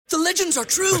The legends are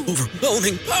true.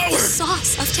 Overwhelming power!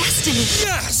 Sauce of destiny.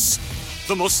 Yes!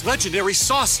 The most legendary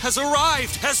sauce has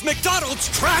arrived as McDonald's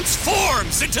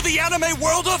transforms into the anime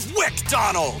world of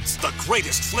WickDonald's. The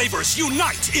greatest flavors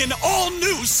unite in all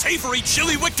new savory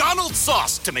chili McDonald's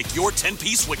sauce to make your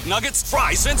 10-piece Wick Nuggets,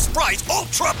 fries, and Sprite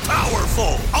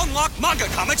ultra-powerful. Unlock manga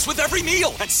comics with every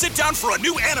meal and sit down for a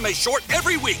new anime short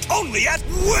every week only at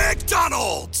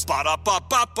WickDonald's.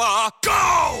 Ba-da-ba-ba-ba,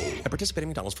 go! At participating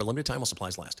McDonald's for a limited time while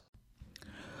supplies last.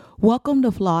 Welcome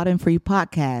to Flawed and Free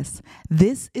Podcast.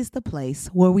 This is the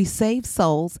place where we save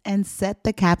souls and set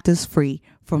the captives free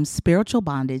from spiritual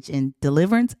bondage in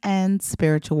deliverance and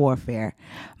spiritual warfare.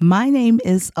 My name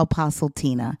is Apostle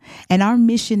Tina, and our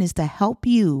mission is to help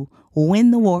you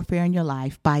win the warfare in your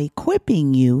life by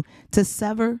equipping you to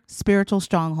sever spiritual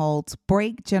strongholds,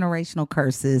 break generational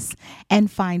curses, and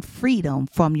find freedom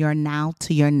from your now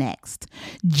to your next.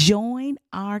 Join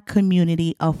our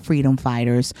community of freedom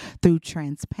fighters through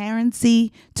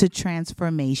transparency to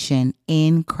transformation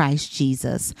in Christ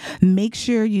Jesus. Make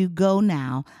sure you go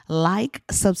now, like,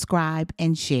 subscribe,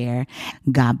 and share.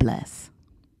 God bless.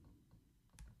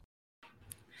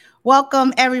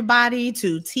 Welcome, everybody,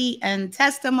 to Tea and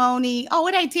Testimony. Oh,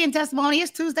 it ain't Tea and Testimony. It's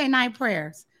Tuesday night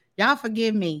prayers. Y'all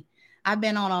forgive me. I've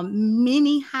been on a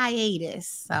mini hiatus,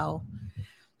 so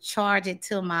charge it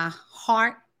to my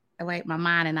heart. Wait, my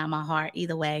mind and not my heart.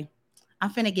 Either way,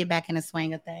 I'm finna get back in the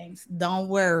swing of things. Don't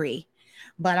worry.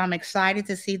 But I'm excited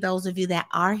to see those of you that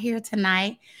are here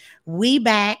tonight. We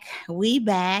back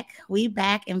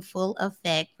in full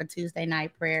effect for Tuesday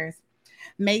night prayers.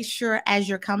 Make sure as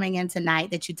you're coming in tonight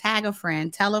that you tag a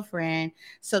friend, tell a friend,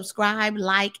 subscribe,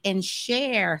 like, and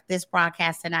share this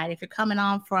broadcast tonight. If you're coming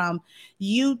on from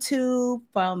YouTube,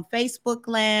 from Facebook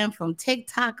land, from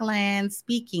TikTok land,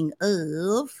 speaking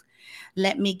of,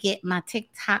 let me get my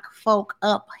TikTok folk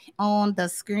up on the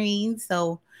screen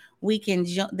so we can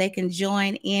they can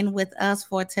join in with us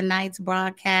for tonight's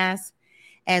broadcast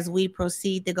as we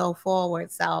proceed to go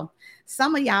forward. So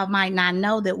some of y'all might not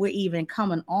know that we're even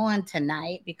coming on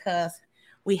tonight because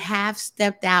we have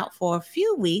stepped out for a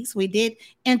few weeks. We did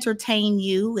entertain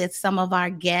you with some of our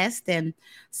guests and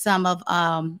some of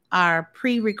our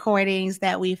pre-recordings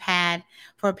that we've had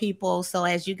for people. So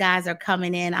as you guys are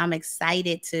coming in, I'm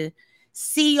excited to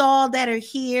see all that are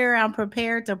here. I'm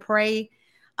prepared to pray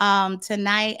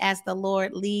tonight as the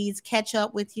Lord leads, catch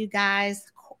up with you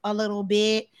guys a little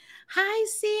bit. Hi,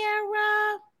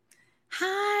 Sierra.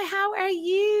 Hi, how are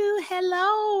you?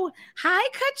 Hello. Hi,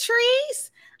 Catrice.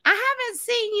 I haven't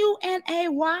seen you in a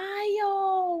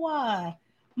while.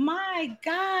 My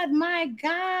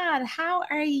God. How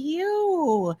are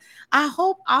you? I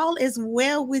hope all is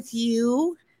well with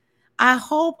you. I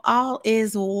hope all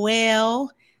is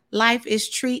well. Life is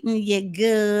treating you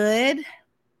good.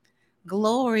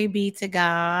 Glory be to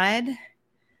God.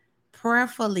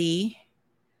 Prayerfully.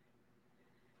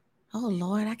 Oh,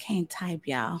 Lord, I can't type,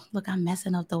 y'all. Look, I'm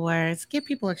messing up the words. Give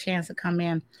people a chance to come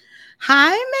in.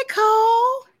 Hi,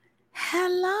 Nicole.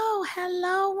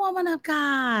 Hello, woman of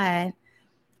God.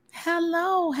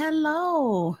 Hello.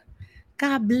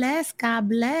 God bless.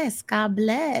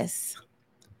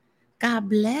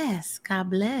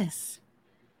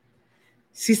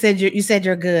 She said you said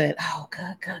you're good. Oh,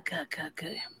 good.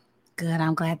 Good.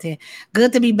 I'm glad to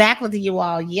be back with you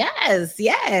all. Yes.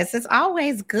 It's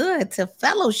always good to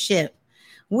fellowship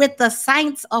with the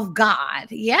saints of God.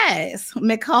 Yes.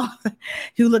 Nicole,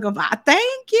 you look about.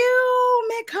 Thank you,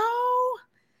 Nicole.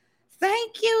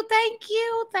 Thank you.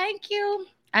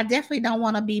 I definitely don't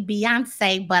want to be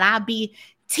Beyonce, but I'll be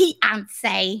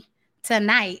T-Ance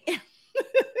tonight.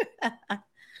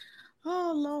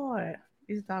 Oh, Lord.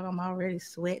 These doggone already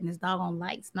sweating. These doggone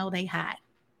lights. No, they hot.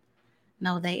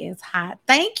 No, they is hot.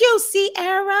 Thank you,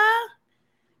 Sierra.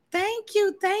 Thank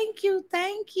you.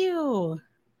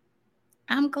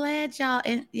 I'm glad y'all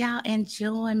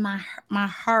enjoying my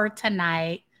her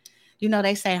tonight. You know,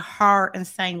 they say her in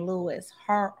St. Louis.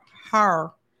 Her.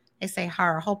 They say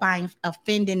her. Hope I ain't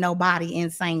offending nobody in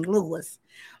St. St.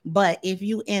 But if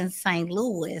you in St.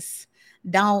 Louis,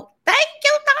 don't. Thank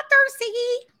you, Dr. C.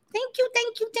 Thank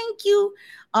you.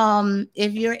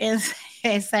 If you're in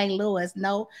St. Louis,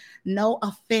 no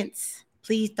offense.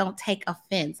 Please don't take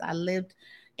offense. I lived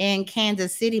in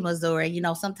Kansas City, Missouri. You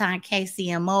know, sometimes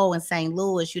KCMO and St.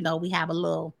 Louis, you know, we have a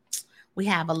little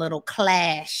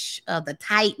clash of the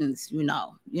Titans, you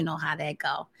know how that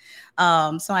go.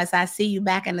 So as I see you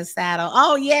back in the saddle.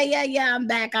 Oh, yeah, I'm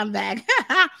back. I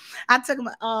took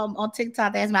on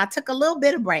TikTok, they asked me, I took a little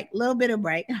bit of break. little bit of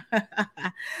break. You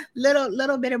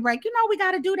know, we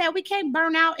got to do that. We can't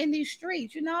burn out in these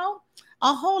streets, you know.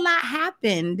 A whole lot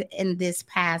happened in this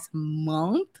past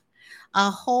month. A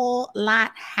whole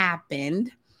lot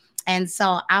happened. And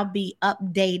so I'll be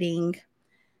updating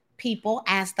people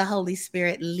as the Holy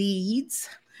Spirit leads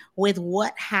with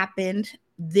what happened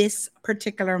this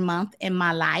particular month in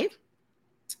my life.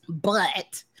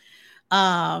 But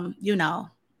you know,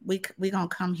 we gonna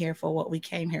come here for what we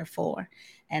came here for,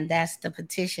 and that's the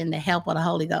petition, the help of the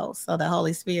Holy Ghost, so the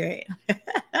Holy Spirit.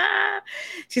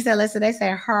 She said, listen, they say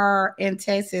her in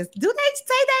Texas. Do they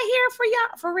say that here for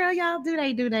y'all? For real, y'all? Do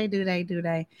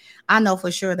they? I know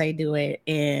for sure they do it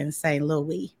in St.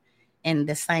 Louis, in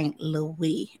the St.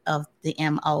 Louis of the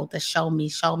MO, the Show Me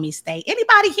State.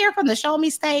 Anybody here from the Show Me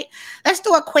State? Let's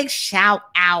do a quick shout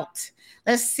out.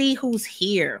 Let's see who's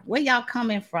here. Where y'all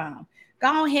coming from?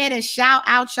 Go ahead and shout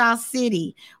out y'all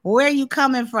city. Where you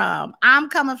coming from? I'm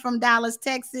coming from Dallas,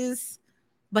 Texas,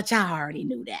 but y'all already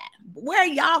knew that. Where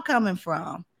y'all coming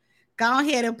from? Go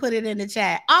ahead and put it in the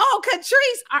chat. Oh,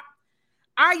 Catrice,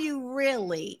 are you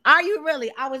really? Are you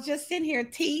really? I was just sitting here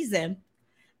teasing.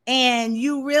 And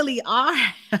you really are.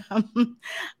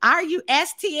 Are you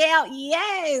STL?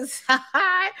 Yes.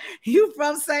 You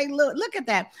from St. Louis. Look at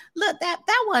that. Look, that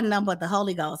wasn't nothing but the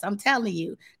Holy Ghost. I'm telling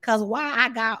you. Because why I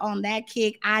got on that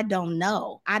kick, I don't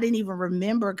know. I didn't even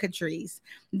remember, Catrice,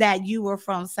 that you were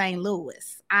from St.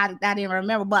 Louis. I didn't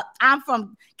remember. But I'm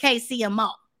from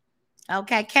KCMO.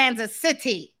 Okay, Kansas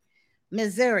City,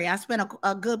 Missouri. I spent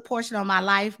a good portion of my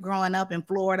life growing up in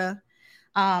Florida.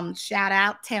 Shout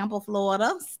out Tampa,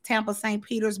 Florida, Tampa, St.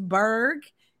 Petersburg.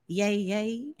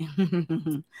 Yay.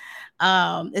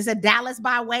 It's a Dallas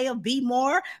by way of Be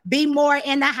More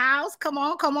in the house. Come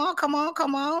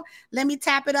on. Let me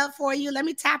tap it up for you.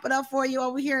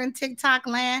 Over here in TikTok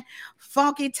land.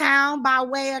 Funky Town by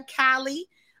way of Cali.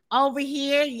 Over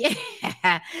here,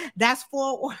 yeah, that's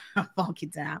Fort Funky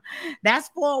Town. That's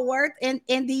Fort Worth in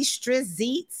these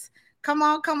streets. Come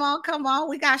on.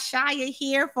 We got Shia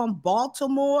here from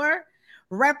Baltimore.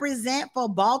 Represent for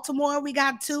Baltimore. We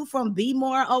got two from Be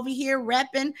More over here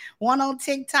repping. One on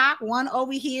TikTok, one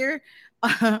over here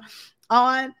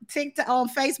on TikTok, on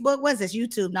Facebook. What's this?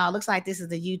 YouTube. No, it looks like this is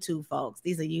the YouTube folks.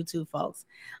 These are YouTube folks.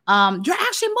 You're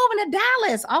actually moving to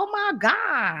Dallas. Oh my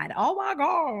God.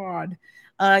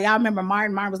 Y'all remember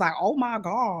Martin? Martin was like, oh my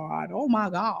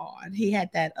God. He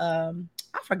had that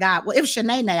I forgot. Well, it was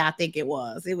Shanae, I think it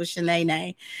was. It was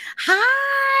Shanae.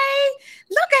 Hi.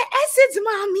 Look at Essence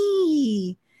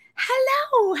Mommy.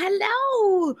 Hello.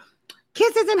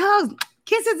 Kisses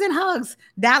and hugs.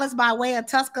 Dallas by way of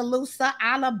Tuscaloosa,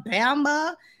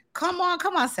 Alabama. Come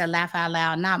on. Say laugh out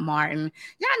loud, not Martin.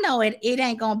 Y'all know it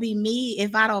ain't going to be me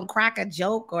if I don't crack a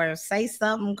joke or say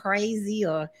something crazy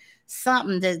or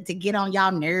something to get on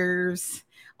y'all nerves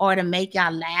or to make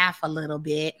y'all laugh a little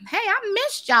bit. Hey, I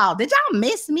missed y'all. Did y'all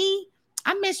miss me?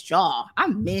 I missed y'all.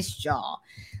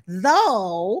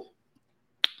 Though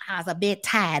I was a bit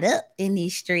tied up in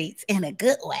these streets in a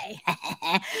good way.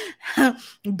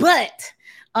 But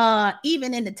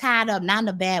even in the tied up, not in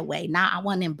a bad way. Now I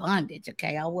wasn't in bondage,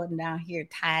 okay? I wasn't out here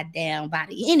tied down by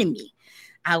the enemy.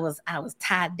 I was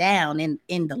tied down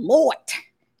in the Lord.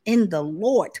 In the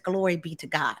Lord, glory be to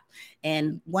God.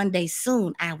 And one day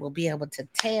soon, I will be able to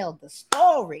tell the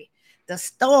story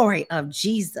of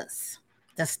Jesus,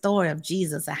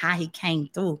 and how he came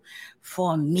through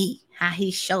for me, how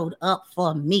he showed up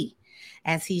for me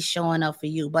as he's showing up for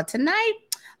you. But tonight,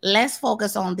 let's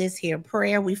focus on this here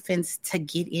prayer we finna to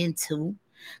get into,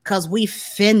 because we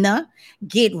finna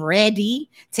get ready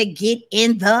to get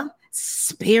in the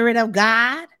Spirit of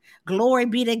God. Glory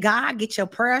be to God. Get your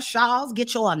prayer shawls,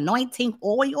 get your anointing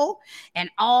oil, and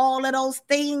all of those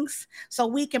things so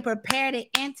we can prepare to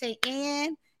enter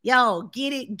in. Yo,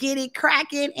 get it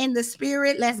cracking in the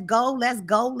Spirit. Let's go.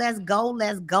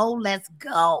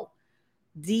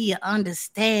 Do you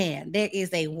understand? There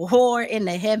is a war in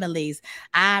the heavenlies.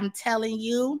 I'm telling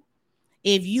you,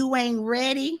 if you ain't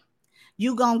ready,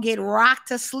 you gonna get rocked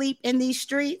to sleep in these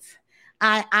streets.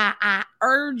 I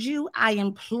urge you, I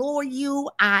implore you,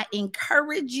 I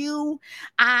encourage you,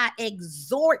 I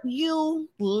exhort you,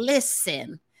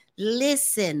 listen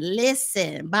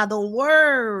by the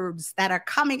words that are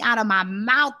coming out of my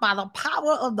mouth by the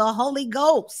power of the Holy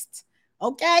Ghost,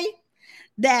 okay?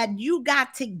 That you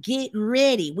got to get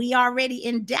ready. We already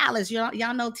in Dallas.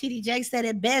 Y'all know TDJ said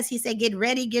it best. He said, get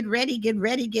ready, get ready,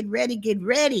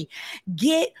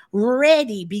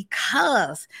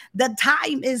 because the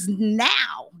time is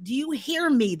now. Do you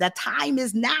hear me? The time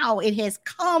is now. It has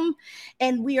come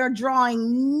and we are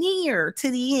drawing near to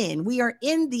the end. We are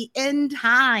in the end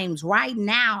times right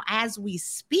now as we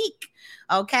speak.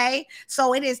 Okay.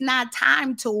 So it is not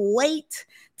time to wait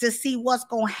to see what's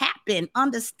going to happen.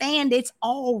 Understand it's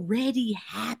already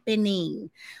happening.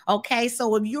 Okay.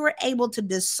 So if you're able to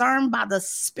discern by the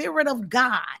Spirit of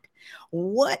God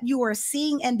what you are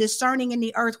seeing and discerning in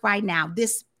the earth right now,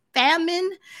 this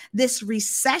famine, this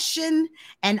recession,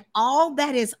 and all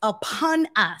that is upon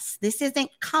us. This isn't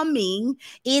coming,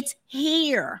 it's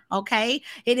here, okay?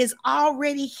 It is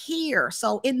already here.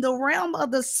 So in the realm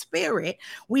of the Spirit,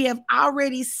 we have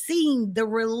already seen the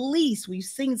release. We've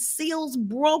seen seals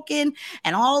broken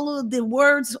and all of the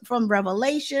words from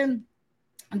Revelation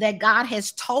that God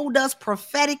has told us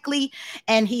prophetically,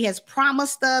 and he has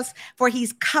promised us, for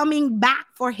he's coming back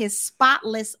for his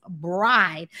spotless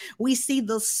bride. We see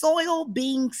the soil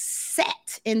being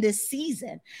set in this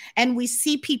season, and we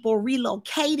see people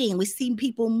relocating, we see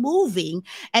people moving,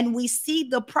 and we see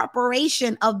the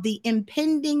preparation of the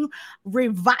impending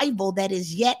revival that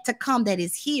is yet to come, that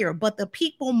is here. But the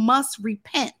people must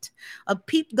repent.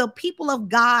 The people of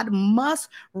God must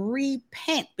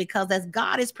repent, because as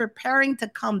God is preparing to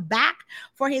come back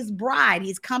for his bride,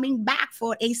 he's coming back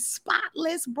for a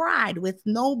spotless bride with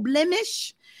no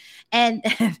blemish and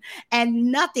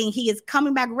nothing. He is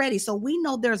coming back ready. So we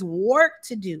know there's work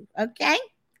to do. Okay.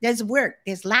 There's work.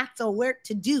 There's lots of work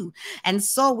to do. And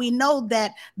so we know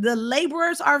that the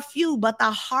laborers are few, but the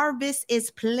harvest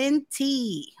is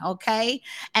plenty. Okay.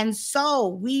 And so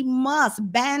we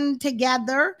must band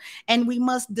together, and we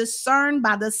must discern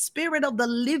by the Spirit of the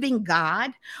living God,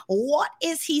 what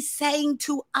is he saying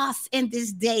to us in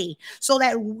this day, so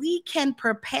that we can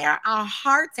prepare our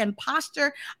hearts and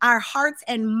posture our hearts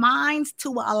and minds to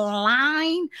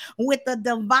align with the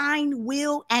divine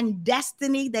will and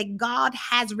destiny that God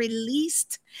has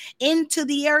released into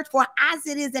the earth. For as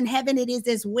it is in heaven, it is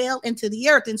as well into the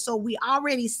earth. And so we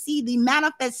already see the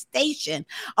manifestation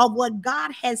of what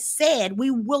God has said. We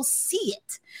will see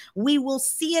it. We will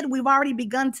see it. We've already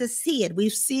begun to see it.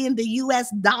 We've seen the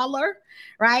US dollar,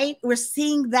 right? We're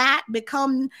seeing that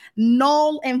become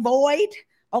null and void.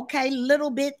 Okay, little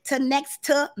bit to next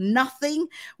to nothing.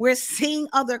 We're seeing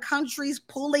other countries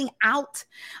pulling out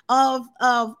of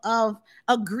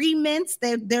agreements.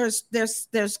 There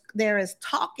is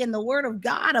talk in the Word of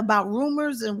God about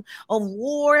rumors of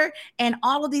war and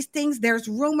all of these things. There's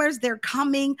rumors, they're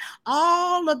coming.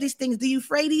 All of these things. The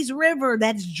Euphrates River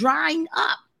that's drying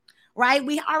up. Right?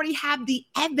 We already have the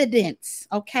evidence.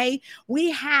 Okay. We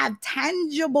have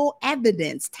tangible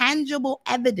evidence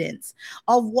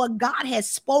of what God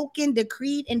has spoken,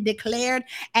 decreed, and declared,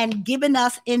 and given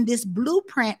us in this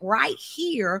blueprint right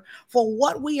here for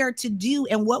what we are to do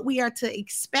and what we are to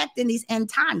expect in these end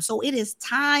times. So it is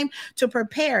time to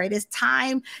prepare. It is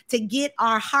time to get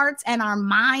our hearts and our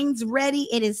minds ready.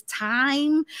 It is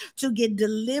time to get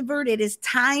delivered. It is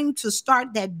time to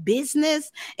start that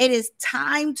business. It is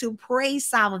time to pray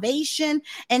salvation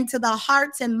into the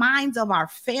hearts and minds of our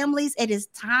families. It is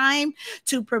time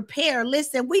to prepare.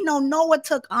 Listen, we know Noah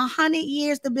took 100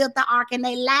 years to build the ark, and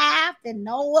they laughed at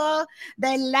Noah.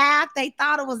 They laughed. They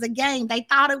thought it was a game. They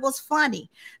thought it was funny.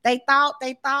 They thought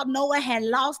Noah had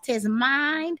lost his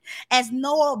mind. As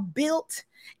Noah built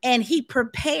and he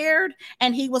prepared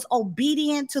and he was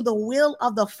obedient to the will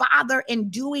of the Father in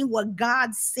doing what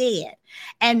God said.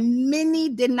 And many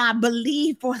did not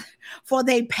believe, for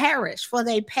they perished for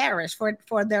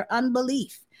their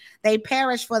unbelief. They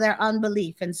perished for their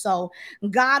unbelief. And so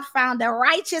God found a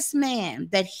righteous man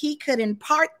that he could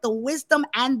impart the wisdom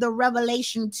and the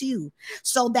revelation to,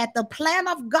 so that the plan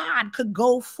of God could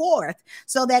go forth,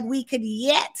 so that we could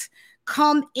yet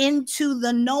come into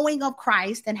the knowing of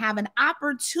Christ and have an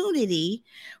opportunity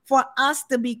for us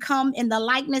to become in the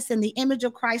likeness and the image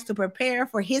of Christ, to prepare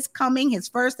for his coming, his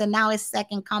first and now his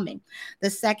second coming, the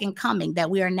second coming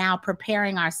that we are now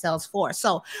preparing ourselves for.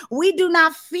 So we do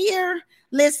not fear.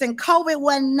 Listen, COVID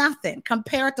wasn't nothing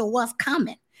compared to what's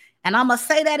coming. And I'm going to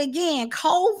say that again.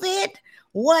 COVID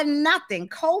wasn't nothing.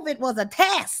 COVID was a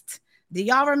test. Do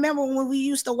y'all remember when we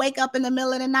used to wake up in the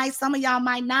middle of the night? Some of y'all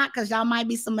might not, because y'all might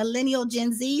be some millennial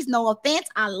Gen Zs. No offense.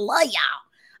 I love y'all.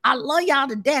 I love y'all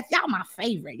to death. Y'all my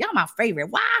favorite. Y'all my favorite.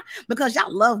 Why? Because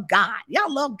y'all love God.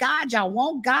 Y'all love God. Y'all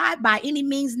want God by any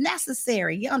means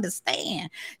necessary. You understand?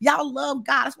 Y'all love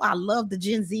God. That's why I love the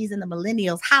Gen Zs and the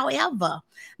millennials. However,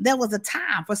 there was a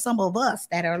time for some of us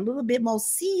that are a little bit more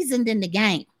seasoned in the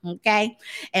game. Okay.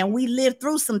 And we lived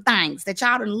through some things that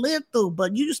y'all didn't live through,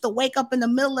 but you used to wake up in the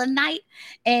middle of the night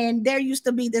and there used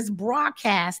to be this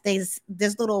broadcast, these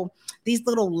little,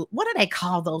 what do they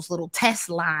call those little test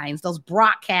lines, those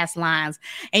broadcast lines?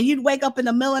 And you'd wake up in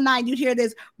the middle of the night, you'd hear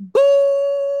this boo,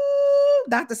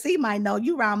 Dr. C might know,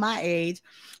 you around my age.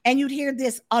 And you'd hear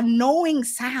this annoying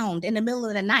sound in the middle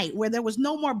of the night where there was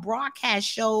no more broadcast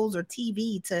shows or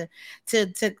TV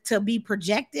to be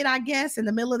projected, I guess, in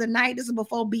the middle of the night. This is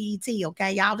before BET,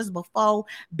 okay? Y'all, this is before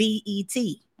BET,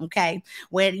 okay?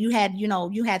 Where you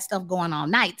had stuff going all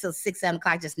night till 6, 7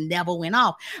 o'clock, just never went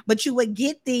off. But you would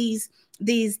get this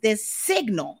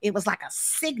signal. It was like a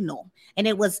signal, and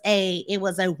it was a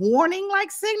warning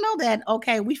like signal that,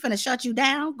 okay, we finna shut you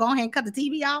down, go ahead and cut the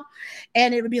TV off.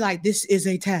 And it would be like, this is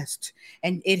a test.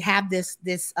 And it had this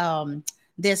what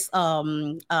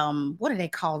do they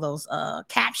call those,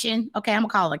 caption? Okay, I'm gonna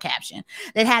call it a caption.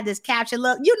 That had this caption.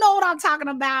 Look, you know what I'm talking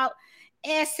about.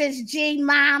 SSG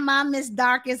Mama, Miss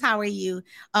Darkest, how are you?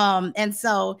 And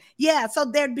so yeah, so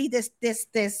there'd be this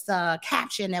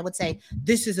caption that would say,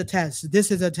 this is a test,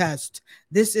 this is a test,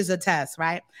 this is a test,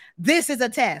 right? This is a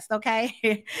test,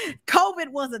 okay? COVID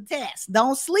was a test.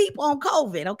 Don't sleep on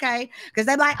COVID, okay? Because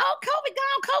they're like, oh, COVID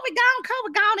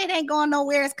gone. It ain't going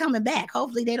nowhere. It's coming back.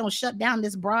 Hopefully they don't shut down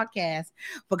this broadcast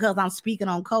because I'm speaking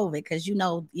on COVID. Because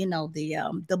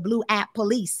the Blue app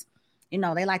police.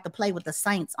 They like to play with the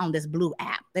saints on this Blue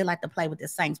app. They like to play with the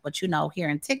saints, but here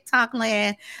in TikTok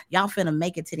land, y'all finna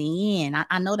make it to the end.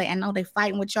 I know they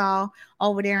fighting with y'all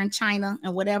over there in China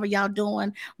and whatever y'all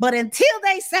doing. But until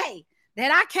they say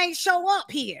that I can't show up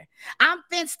here, I'm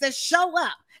finna to show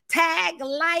up. Tag,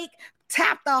 like,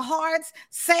 tap the hearts,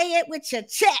 say it with your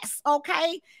chest,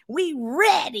 okay? We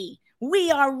ready.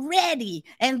 We are ready.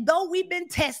 And though we've been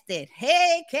tested,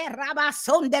 though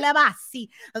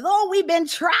we've been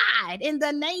tried in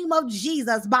the name of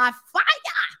Jesus by fire,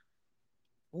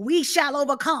 we shall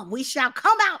overcome. We shall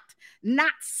come out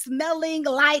not smelling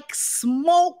like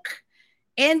smoke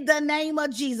in the name of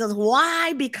Jesus.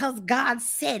 Why? Because God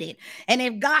said it. And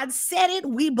if God said it,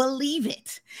 we believe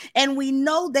it. And we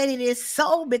know that it is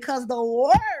so because the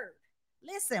word.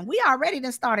 Listen, we already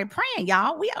done started praying,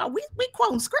 y'all. We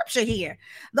quoting scripture here.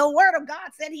 The word of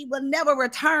God said he will never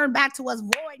return back to us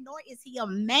void, nor is he a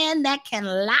man that can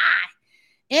lie.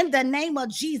 In the name of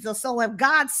Jesus. So if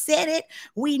God said it,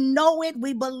 we know it,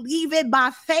 we believe it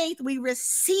by faith, we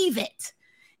receive it.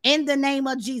 In the name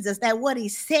of Jesus, that what he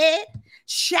said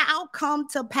shall come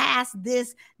to pass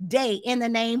this day in the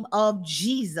name of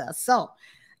Jesus. So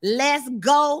let's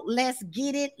go. Let's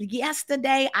get it.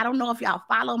 Yesterday, I don't know if y'all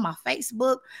follow my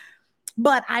Facebook,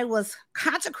 but I was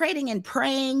consecrating and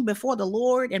praying before the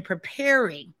Lord and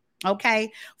preparing,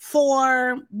 okay,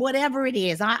 for whatever it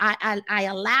is. I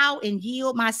allow and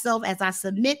yield myself as I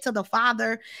submit to the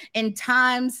Father in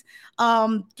times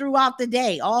throughout the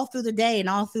day, all through the day and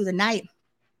all through the night,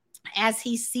 as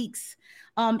he seeks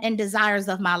and desires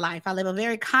of my life. I live a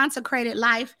very consecrated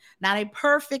life, not a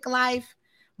perfect life,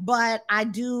 but I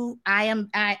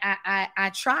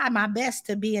try my best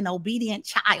to be an obedient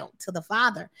child to the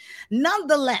Father.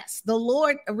 Nonetheless, the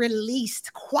Lord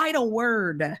released quite a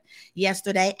word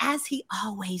yesterday, as he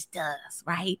always does,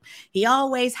 right? He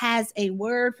always has a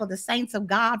word for the saints of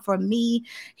God, for me.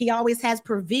 He always has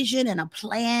provision and a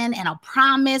plan and a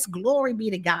promise. Glory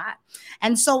be to God.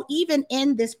 And so even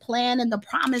in this plan and the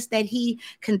promise that he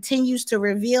continues to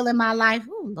reveal in my life,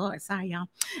 oh Lord, sorry y'all,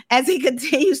 as he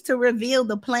continues to reveal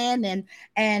the plan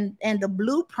and the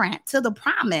blueprint to the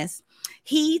promise,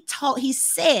 he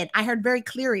said, I heard very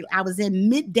clearly, I was in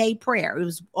midday prayer. It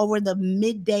was over the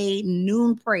midday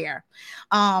noon prayer.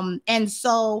 And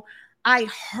so I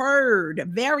heard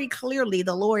very clearly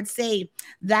the Lord say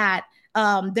that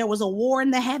there was a war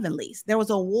in the heavenlies. There was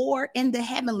a war in the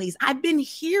heavenlies. I've been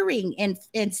hearing and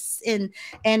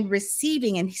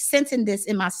receiving and sensing this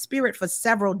in my spirit for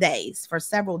several days.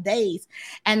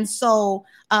 And so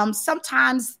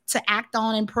sometimes to act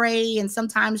on and pray, and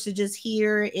sometimes to just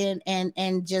hear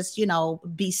and just,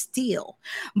 be still.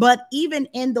 But even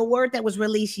in the word that was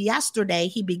released yesterday,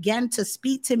 he began to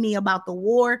speak to me about the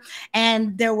war.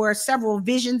 And there were several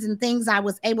visions and things I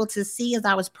was able to see as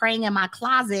I was praying in my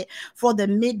closet for the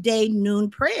midday noon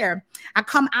prayer. I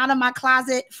come out of my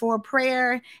closet for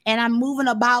prayer and I'm moving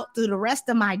about through the rest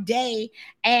of my day.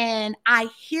 And I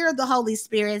hear the Holy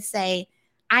Spirit say,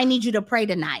 I need you to pray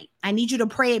tonight. I need you to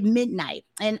pray at midnight.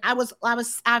 And I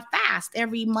fast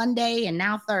every Monday and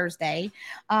now Thursday,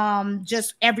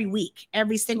 just every week,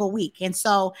 every single week. And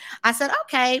so I said,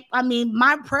 okay,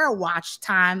 my prayer watch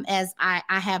time, as I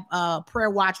have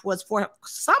prayer watch, was for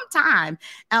some time,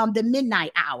 the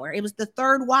midnight hour. It was the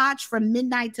third watch from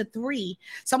midnight to 3.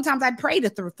 Sometimes I'd pray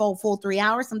to full 3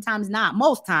 hours. Sometimes not.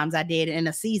 Most times I did in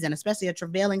a season, especially a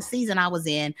travailing season I was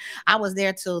in. I was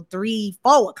there till 3,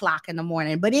 4 o'clock in the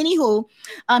morning. But anywho,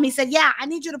 he he said, yeah, I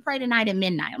need you to pray tonight at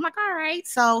midnight. I'm like, all right.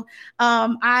 So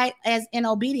I, as in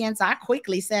obedience, I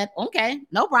quickly said, okay,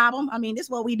 no problem. I mean, this is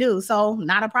what we do. So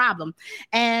not a problem.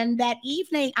 And that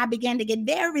evening, I began to get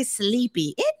very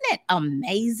sleepy. Isn't it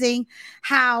amazing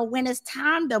how when it's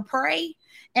time to pray,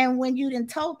 and when you done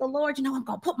told the Lord, I'm going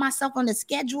to put myself on the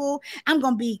schedule, I'm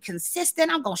going to be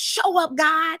consistent, I'm going to show up,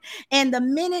 God. And the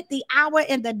minute, the hour,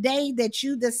 and the day that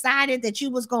you decided that you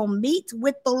was going to meet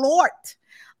with the Lord,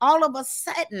 all of a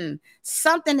sudden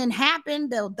something had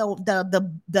happened.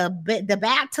 The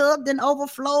bathtub then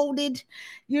overflowed.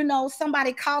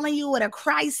 Somebody calling you with a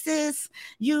crisis.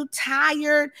 You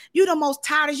tired. You the most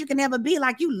tired as you can ever be.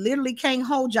 Like you literally can't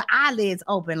hold your eyelids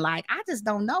open. Like I just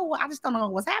don't know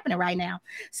what's happening right now.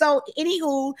 So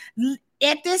anywho,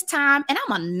 at this time, and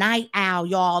I'm a night owl,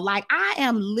 y'all. Like I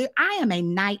am a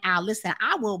night owl. Listen,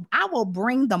 I will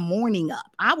bring the morning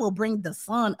up. I will bring the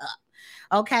sun up.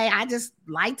 Okay, I just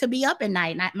like to be up at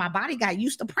night. My body got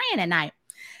used to praying at night.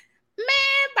 Man,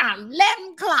 about 11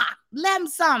 o'clock, 11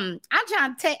 something.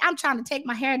 I'm trying to take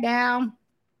my hair down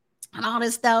and all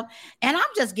this stuff. And I'm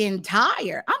just getting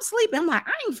tired. I'm sleeping. I'm like,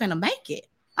 I ain't finna make it.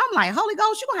 I'm like, Holy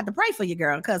Ghost, you're going to have to pray for your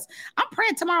girl because I'm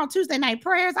praying tomorrow, Tuesday night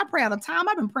prayers. I pray all the time.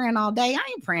 I've been praying all day. I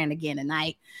ain't praying again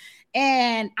tonight.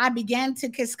 And I began to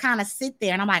just kind of sit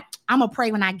there and I'm like, I'm going to pray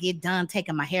when I get done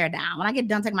taking my hair down. When I get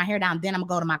done taking my hair down, then I'm going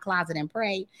to go to my closet and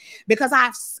pray because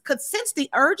I could sense the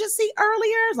urgency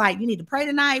earlier. It's like, you need to pray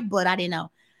tonight, but I didn't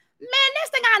know. Man,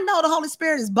 next thing I know, the Holy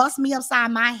Spirit is busting me upside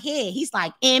my head. He's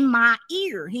like in my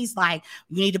ear. He's like,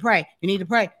 you need to pray. You need to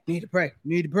pray. You need to pray.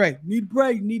 You need to pray. You need to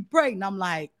pray. You need to pray. And I'm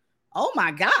like, oh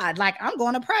my God, like I'm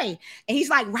going to pray. And he's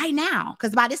like, right now,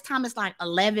 because by this time it's like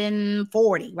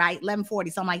 11:40, right?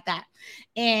 11:40, something like that.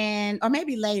 Or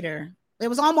maybe later. It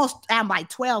was almost at like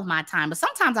 12 my time, but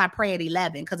sometimes I pray at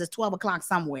 11 because it's 12 o'clock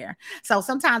somewhere. So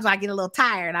sometimes I get a little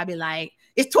tired. I'll be like,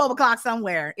 it's 12 o'clock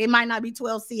somewhere. It might not be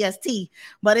 12 CST,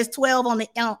 but it's 12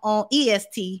 on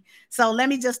EST. So let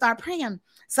me just start praying.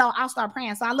 So I'll start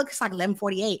praying. So I look, it's like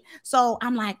 11:48. So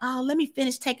I'm like, oh, let me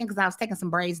finish taking, because I was taking some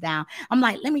braids down. I'm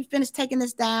like, let me finish taking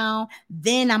this down.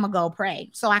 Then I'm going to go pray.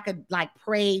 So I could like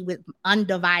pray with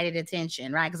undivided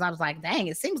attention, right? Because I was like, dang,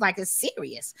 it seems like it's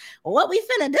serious. Well, what we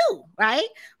finna do, right?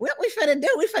 What we finna do?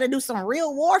 We finna do some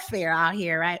real warfare out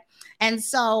here, right? And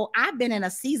so I've been in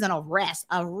a season of rest,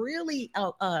 a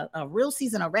real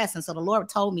season of rest. And so the Lord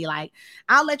told me, like,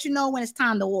 I'll let you know when it's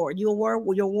time to war. Your war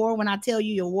when I tell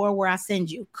you, your war where I send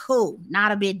you. Cool,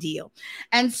 not a big deal.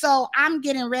 And so I'm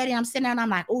getting ready. I'm sitting there and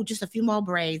I'm like, oh, just a few more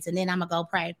braids. And then I'm going to go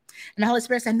pray. And the Holy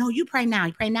Spirit said, no, you pray now.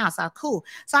 You pray now. So cool.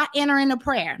 So I enter into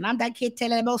prayer. And I'm that kid.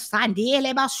 I'm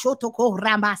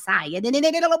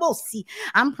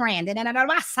praying.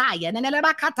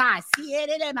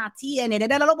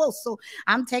 So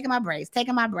I'm taking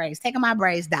my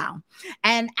braids down.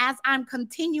 And as I'm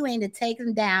continuing to take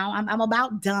them down, I'm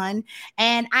about done.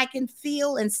 And I can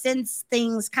feel and sense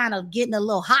things kind of getting a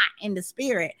little hot in the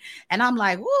spirit. And I'm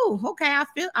like, whoa, okay,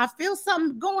 I feel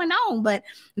something going on. But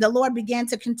the Lord began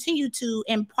to continue to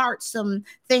impart some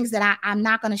things that I'm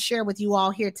not going to share with you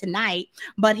all here tonight.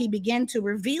 But he began to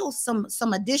reveal some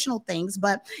additional things.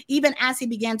 But even as he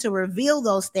began to reveal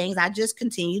those things, I just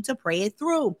continued to pray it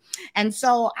through. And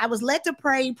so I was led to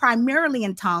pray primarily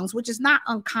in tongues, which is not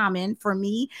uncommon for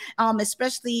me,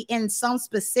 especially in some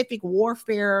specific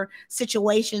warfare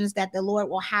situations that the Lord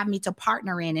will have me to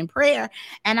partner in prayer.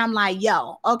 And I'm like,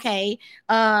 yo, okay,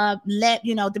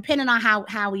 depending on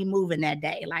how we move in that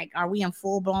day, like, are we in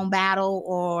full blown battle,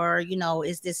 or,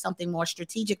 is this something more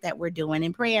strategic that we're doing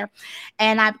in prayer?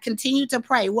 And I continue to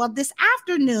pray. Well, this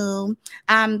afternoon,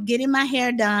 I'm getting my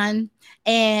hair done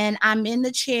and I'm in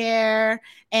the chair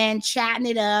and chatting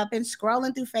it up and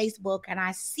scrolling through Facebook, and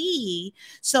I see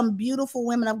some beautiful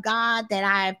women of God that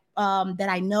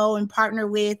I know and partner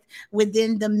with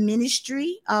within the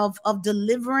ministry of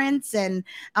deliverance, and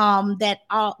that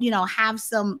all have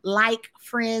some like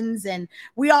friends, and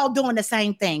we all doing the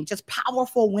same thing. Just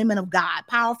powerful women of God,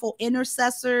 powerful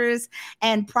intercessors,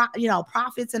 and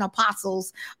prophets and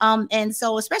apostles. And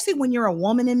so, especially when you're a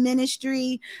woman in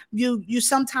ministry, you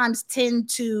sometimes tend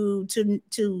to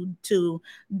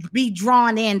be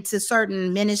drawn into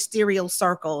certain ministerial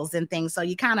circles and things. So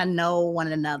you kind of know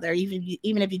one another, even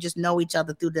if you just know each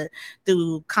other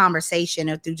through conversation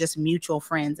or through just mutual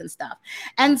friends and stuff.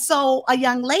 And so a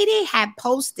young lady had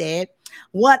posted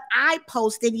what I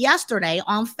posted yesterday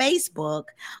on Facebook,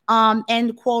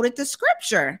 and quoted the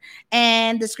scripture.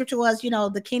 And the scripture was,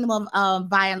 the kingdom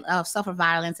of suffer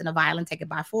violence, and the violent take it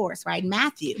by force, right?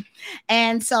 Matthew.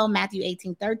 And so Matthew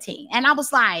 18:13. And I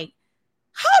was like,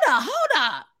 hold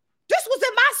up. This was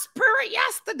in my spirit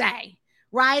yesterday.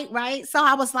 Right. So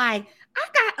I was like,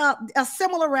 I got a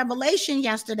similar revelation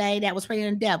yesterday that was pretty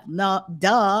in depth. No,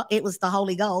 duh, it was the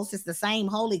Holy Ghost. It's the same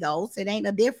Holy Ghost. It ain't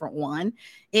a different one.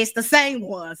 It's the same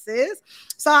one, sis.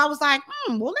 So I was like,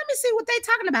 well, let me see what they're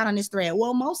talking about on this thread.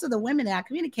 Well, most of the women that I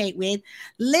communicate with,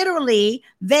 literally,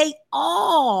 they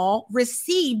all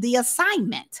received the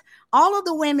assignment. All of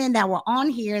the women that were on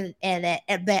here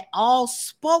that all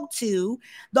spoke to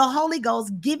the Holy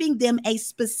Ghost, giving them a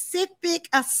specific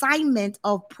assignment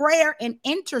of prayer and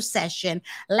intercession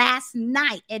last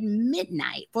night at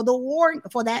midnight for the war,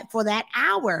 for that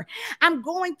hour. I'm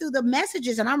going through the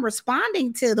messages and I'm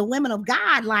responding to the women of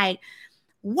God like,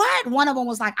 what? One of them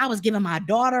was like, I was giving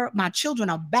my children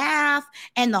a bath,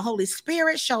 and the Holy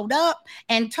Spirit showed up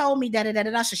and told me da.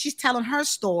 So she's telling her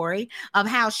story of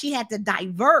how she had to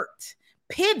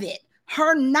pivot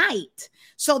her night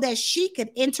so that she could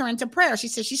enter into prayer. She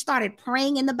said she started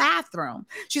praying in the bathroom.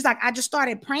 She's like, I just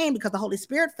started praying because the Holy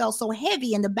Spirit felt so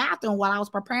heavy in the bathroom while I was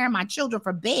preparing my children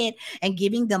for bed and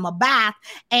giving them a bath.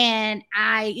 And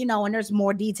and there's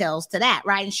more details to that,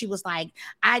 right? And she was like,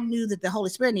 I knew that the Holy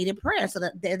Spirit needed prayer. So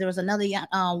that there was another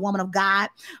woman of God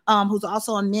who's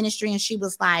also in ministry, and she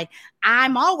was like,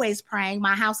 I'm always praying.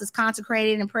 My house is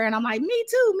consecrated in prayer. And I'm like, me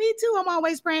too. I'm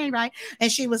always praying, right?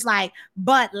 And she was like,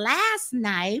 but last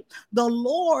night, the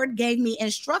Lord gave me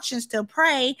instructions to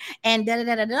pray and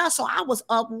da. So I was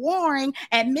up warring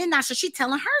at midnight. So she's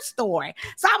telling her story.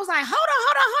 So I was like,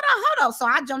 hold on. So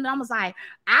I jumped in. I was like,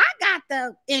 I got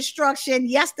the instruction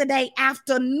yesterday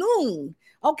afternoon.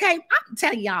 Okay, I'm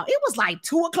telling y'all, it was like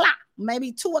 2:00.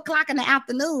 Maybe 2:00 in the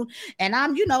afternoon, and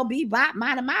I'm,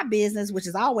 minding my business, which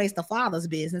is always the Father's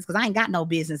business, because I ain't got no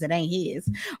business that ain't his.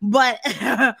 But,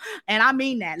 and I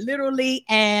mean that literally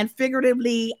and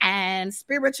figuratively and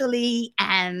spiritually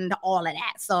and all of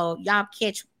that. So y'all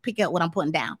pick up what I'm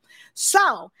putting down.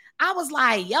 So I was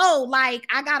like,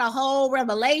 I got a whole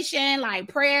revelation, like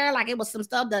prayer, like it was some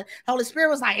stuff. The Holy Spirit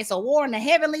was like, it's a war in the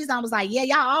heavenlies. And I was like, yeah,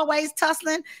 y'all always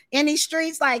tussling in these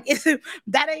streets. Like,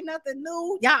 that ain't nothing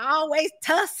new. Y'all always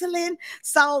tussling.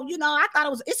 So, I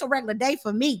thought it's a regular day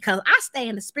for me because I stay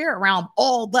in the spirit realm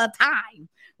all the time.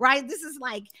 Right. This is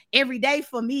like every day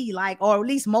for me, or at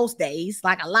least most days,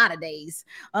 like a lot of days.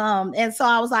 And so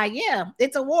I was like, yeah,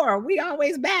 it's a war. We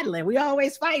always battling. We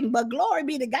always fighting. But glory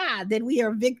be to God that we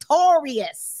are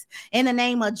victorious in the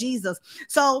name of Jesus.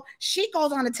 So she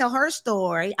goes on to tell her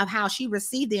story of how she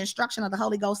received the instruction of the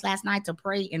Holy Ghost last night to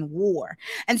pray in war.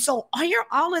 And so here,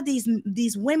 all of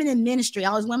these women in ministry,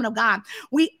 all these women of God,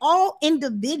 we all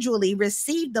individually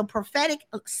received the prophetic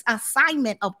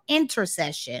assignment of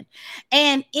intercession.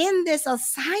 And in this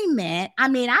assignment, I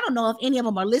don't know if any of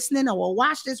them are listening or will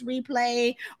watch this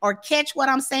replay or catch what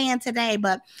I'm saying today,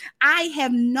 but I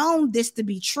have known this to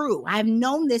be true. I've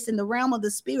known this in the realm of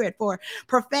the spirit for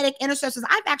prophetic intercessors.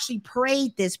 I've actually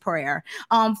prayed this prayer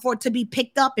to be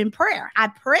picked up in prayer. I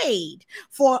prayed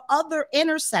for other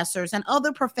intercessors and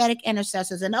other prophetic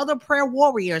intercessors and other prayer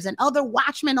warriors and other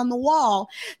watchmen on the wall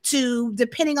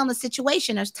depending on the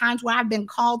situation. There's times where I've been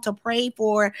called to pray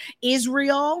for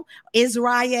Israel,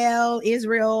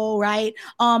 right?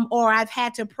 Or I've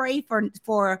had to pray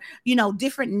for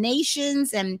different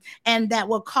nations and that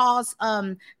will cause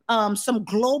some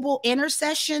global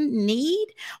intercession need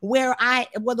where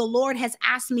the Lord has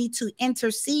asked me to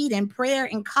intercede in prayer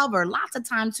and cover. Lots of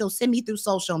times he'll send me through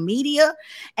social media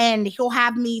and he'll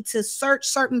have me to search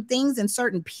certain things and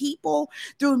certain people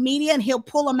through media, and he'll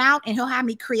pull them out and he'll have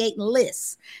me create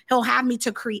lists. He'll have me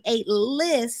to create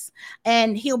lists,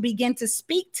 and he'll begin to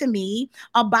speak to me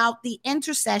about the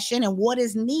intercession and what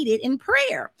is needed in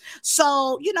prayer.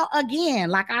 So, again,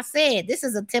 like I said, this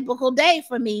is a typical day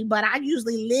for me, but I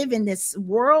usually live in this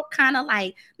world kind of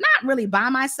like not really by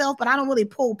myself, but I don't really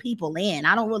pull people in.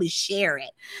 I don't really share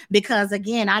it because,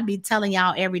 again, I'd be telling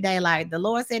y'all every day, like the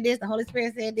Lord said this, the Holy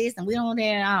Spirit said this, and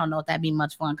I don't know if that'd be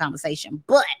much fun conversation,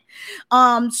 but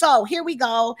so here we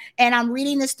go. And I'm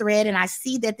reading this thread and I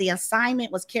see that the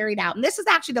assignment was carried out. And this is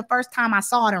actually the first time I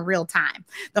saw it in real time.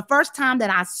 The first time that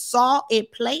I saw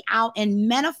it play out and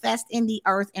manifest in the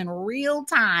earth in real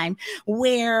time,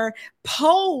 where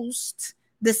post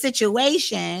the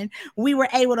situation, we were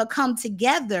able to come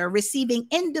together, receiving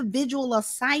individual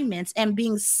assignments and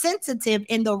being sensitive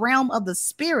in the realm of the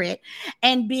spirit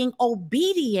and being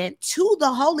obedient to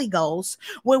the Holy Ghost,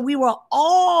 where we were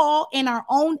all in our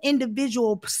own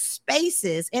individual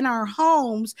spaces, in our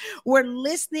homes, we're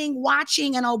listening,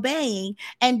 watching, and obeying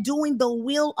and doing the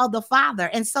will of the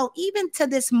Father. And so even to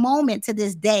this moment, to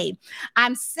this day,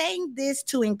 I'm saying this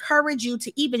to encourage you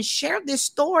to even share this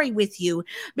story with you,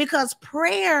 because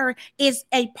prayer is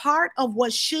a part of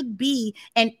what should be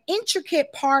an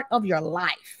intricate part of your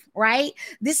life. right?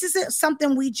 This isn't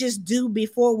something we just do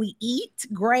before we eat,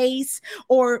 Grace,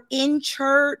 or in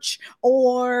church,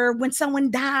 or when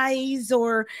someone dies,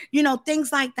 or,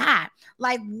 things like that.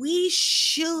 Like, we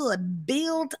should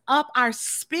build up our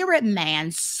spirit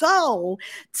man so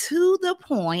to the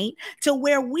point to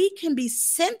where we can be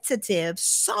sensitive,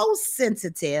 so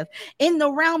sensitive in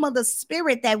the realm of the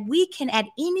spirit that we can at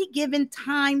any given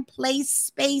time, place,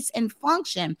 space, and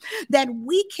function, that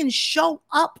we can show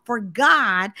up for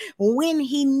God when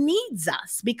he needs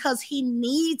us, because he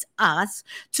needs us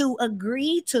to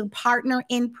agree to partner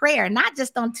in prayer, not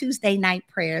just on Tuesday night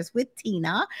prayers with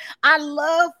Tina. I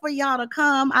love for y'all to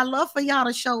come. I love for y'all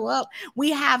to show up.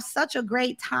 We have such a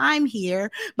great time here,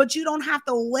 but you don't have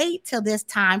to wait till this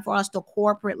time for us to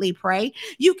corporately pray.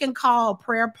 You can call a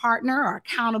prayer partner or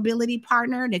accountability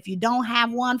partner. And if you don't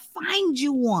have one, find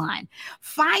you one.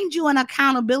 Find you an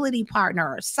accountability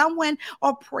partner or someone,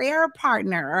 or prayer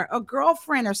partner, or a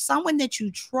girlfriend, or someone that you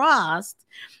trust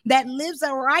that lives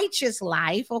a righteous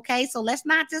life. Okay. So let's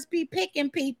not just be picking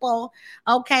people.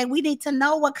 Okay. We need to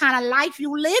know what kind of life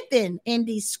you live in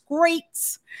these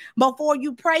streets before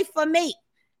you pray for me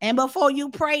and before you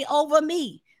pray over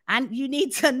me. And you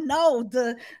need to know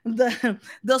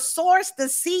the source, the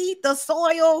seed, the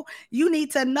soil. You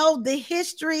need to know the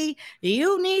history.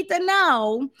 You need to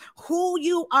know who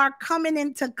you are coming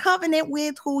into covenant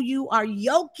with, who you are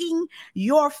yoking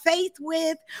your faith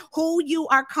with, who you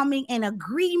are coming in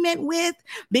agreement with,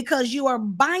 because you are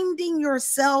binding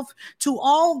yourself to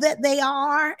all that they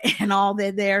are and all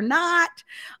that they're not,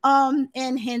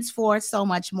 and henceforth so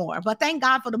much more. But thank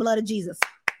God for the blood of Jesus.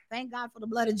 Thank God for the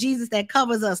blood of Jesus that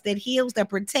covers us, that heals, that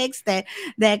protects, that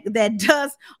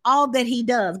does all that he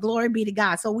does. Glory be to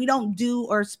God. So we don't do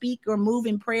or speak or move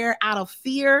in prayer out of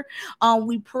fear.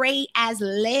 We pray as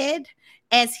led,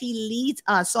 as he leads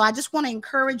us. So I just want to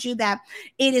encourage you that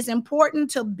it is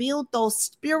important to build those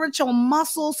spiritual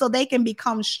muscles so they can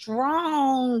become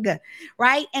strong,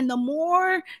 right? And the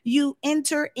more you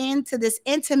enter into this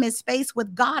intimate space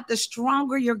with God, the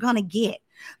stronger you're going to get.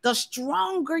 The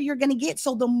stronger you're going to get.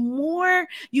 So the more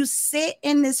you sit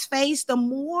in this face, the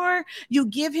more you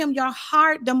give him your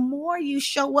heart, the more you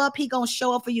show up, he going to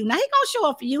show up for you. Now he going to show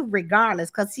up for you regardless,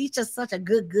 because he's just such a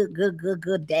good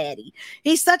daddy.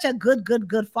 He's such a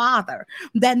good father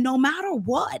that no matter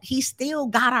what, he still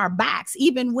got our backs,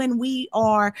 even when we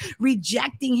are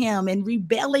rejecting him and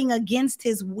rebelling against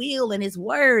his will and his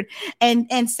word,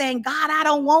 and saying, God, I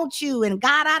don't want you, and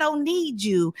God, I don't need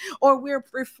you. Or we're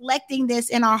reflecting this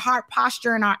in our heart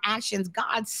posture and our actions.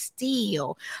 God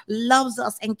still loves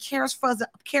us and cares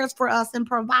for us and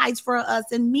provides for us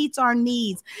and meets our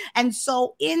needs. And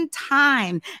so in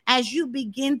time, as you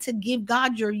begin to give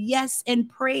God your yes in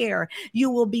prayer, you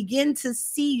will begin to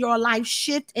see your life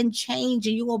shift and change,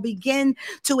 and you will begin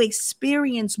to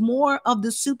experience more of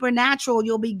the supernatural.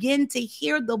 You'll begin to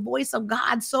hear the voice of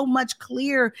God so much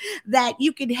clearer that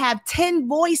you could have 10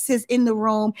 voices in the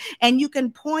room, and you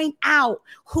can point out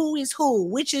who is who,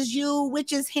 which is you,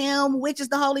 which is him, which is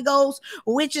the Holy Ghost,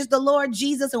 which is the Lord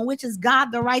Jesus, and which is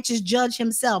God, the righteous judge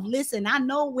himself. Listen, I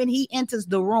know when he enters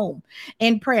the room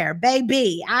in prayer,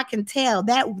 baby, I can tell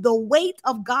that the weight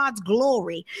of God's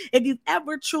glory. If you've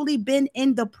ever truly been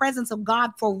in the presence of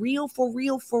God for real,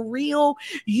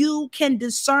 you can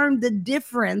discern the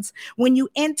difference when you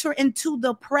enter into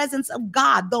the presence of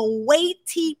God, the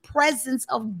weighty presence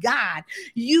of God.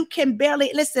 You can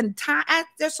barely listen.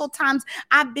 There's so times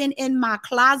I've been in my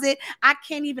closet, I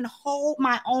can't even hold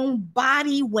my own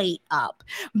body weight up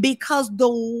because the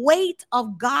weight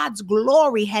of God's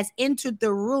glory has entered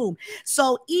the room.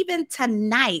 So even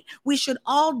tonight, we should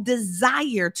all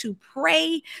desire to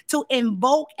pray, to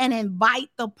invoke and invite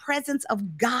the presence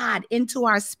of God into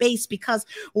our space, because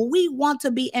we want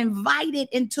to be invited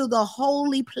into the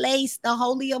holy place, the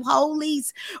Holy of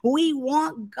Holies. We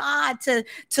want God to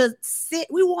sit.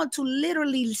 We want to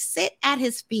literally sit at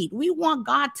his feet. We want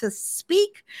God to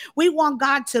speak. We want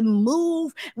God to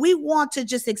move. We want to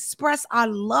just express our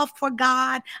love for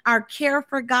God, our care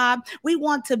for God. We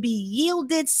want to be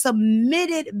yielded,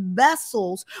 submitted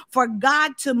vessels for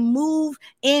God to move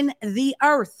in the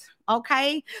earth.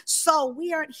 Okay, so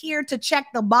we aren't here to check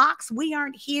the box. We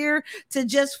aren't here to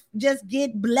just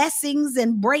get blessings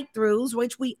and breakthroughs,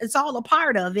 which it's all a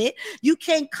part of it. You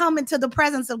can't come into the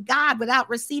presence of God without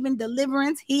receiving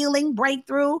deliverance, healing,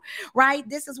 breakthrough, right?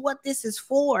 This is what this is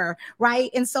for, right?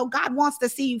 And so God wants to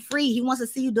see you free. He wants to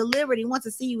see you delivered. He wants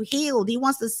to see you healed. He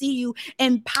wants to see you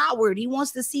empowered. He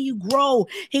wants to see you grow.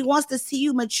 He wants to see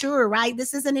you mature, right?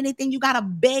 This isn't anything you got to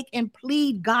beg and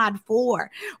plead God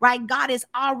for, right? God is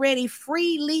already already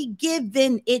freely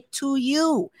given it to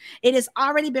you. It has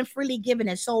already been freely given.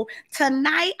 And so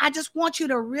tonight, I just want you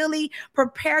to really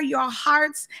prepare your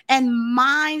hearts and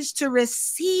minds to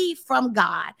receive from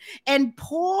God and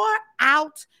pour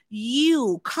out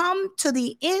you. Come to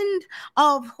the end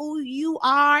of who you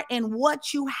are and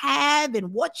what you have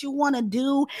and what you want to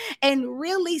do, and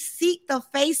really seek the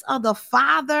face of the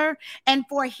Father and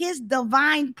for his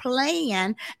divine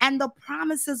plan and the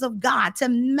promises of God to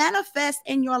manifest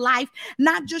in your life,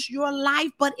 not just your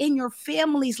life, but in your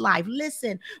family's life.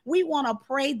 Listen, we want to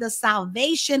pray the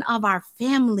salvation of our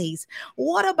families.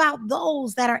 What about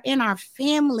those that are in our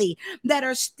family that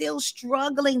are still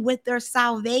struggling with their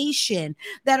salvation,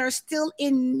 that are still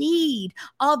in need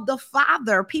of the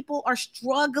Father? People are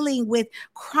struggling with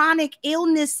chronic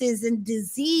illnesses and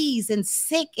disease and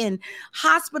sick and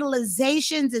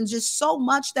hospitalizations and just so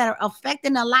much that are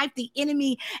affecting their life. The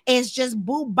enemy is just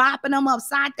bopping them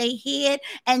upside their head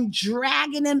and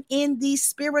dragging them in these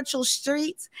spiritual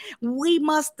streets. We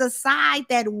must decide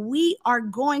that we are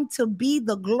going to be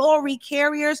the glory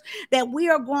carriers, that we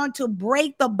are going to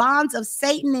break the bonds of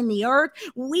Satan in the earth.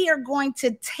 We are going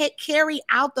to carry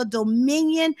out the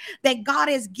dominion that God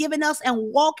has given us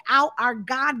and walk out our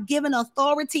God-given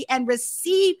authority and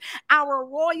receive our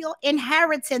royal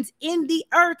inheritance in the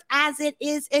earth as it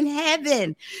is in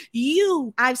heaven.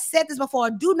 You, I've said this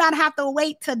before, do not have to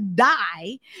wait to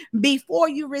die before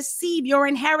you receive your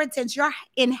inheritance. Your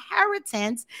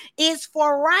inheritance is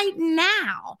for right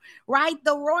now, right?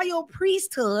 The royal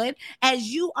priesthood,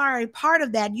 as you are a part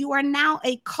of that, you are now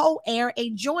a co-heir, a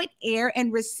joint heir,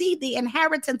 and receive the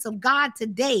inheritance of God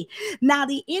today. Now,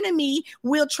 the enemy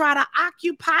will try to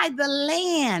occupy the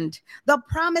land, the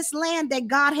promised land that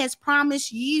God has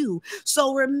promised you.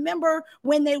 So remember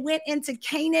when they went into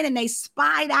Canaan and they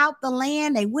spied out the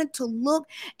land, they went to look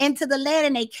into the land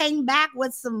and they came back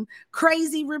with some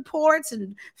crazy reports,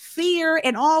 and fear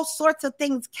and all sorts of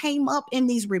things came up in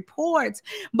these reports.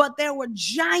 But there were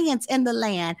giants in the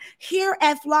land. Here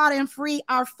at Flawed and Free,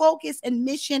 our focus and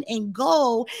mission and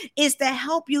goal is to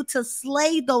help you to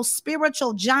slay those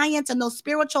spiritual giants and those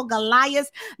spiritual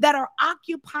Goliaths that are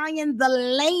occupying the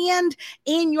land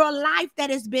in your life that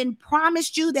has been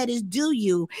promised you, that is due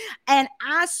you. And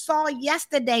I saw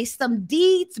yesterday some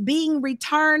deeds being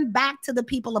returned back to the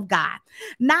people of God.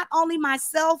 Not only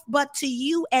myself, but to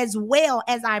you as well,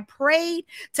 as I prayed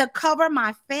to cover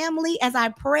my family, as I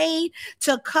prayed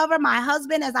to cover my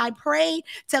husband, as I prayed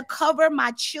to cover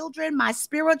my children, my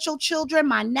spiritual children,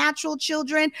 my natural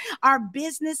children, our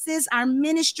businesses, our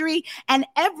ministry, and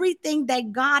everything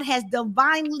that God has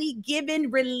divinely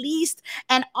given, released,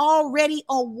 and already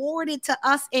awarded to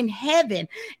us in heaven.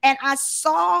 And I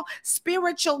saw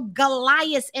spiritual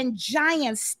Goliaths and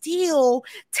giants still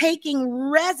taking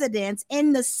residence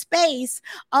in the space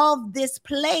of this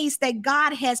place that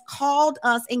God has called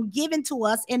us and given to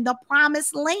us in the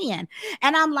promised land.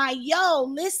 And I'm like, yo,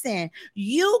 listen,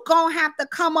 you gonna have to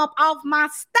come up off my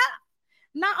stuff.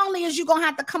 Not only is you gonna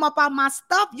have to come up out my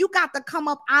stuff, you got to come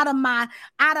up out of my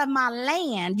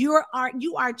land. You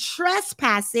are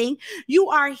trespassing. You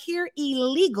are here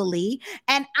illegally,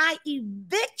 and I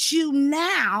evict you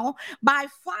now by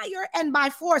fire and by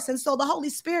force. And so the Holy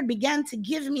Spirit began to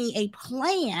give me a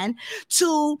plan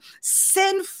to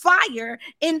send fire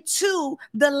into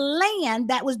the land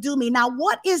that was due me. Now,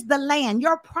 what is the land?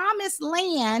 Your promised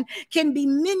land can be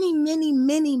many, many,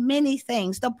 many, many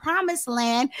things. The promised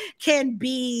land can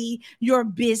be your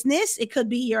business. It could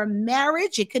be your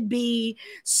marriage. It could be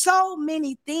so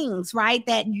many things, right?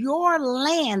 That your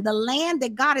land, the land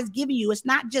that God has given you, it's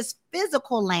not just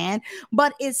physical land,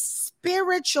 but it's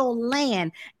spiritual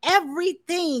land.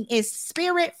 Everything is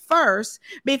spirit first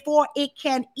before it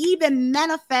can even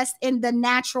manifest in the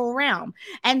natural realm.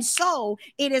 And so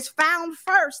it is found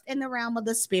first in the realm of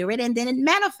the spirit, and then it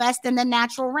manifests in the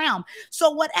natural realm. So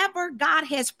whatever God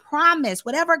has promised,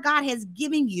 whatever God has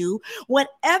given you,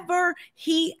 whatever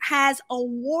he has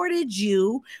awarded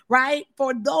you, right?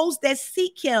 For those that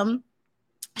seek him,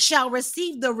 shall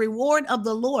receive the reward of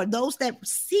the Lord, those that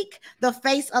seek the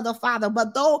face of the Father.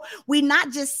 But though we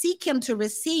not just seek him to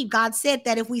receive, God said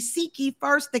that if we seek ye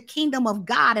first the kingdom of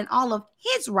God and all of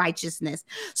his righteousness.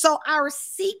 So our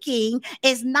seeking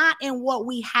is not in what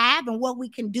we have and what we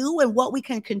can do and what we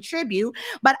can contribute,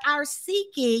 but our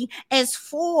seeking is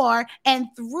for and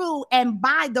through and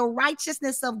by the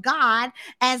righteousness of God,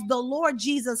 as the Lord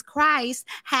Jesus Christ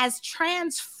has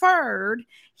transferred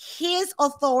his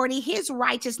authority, his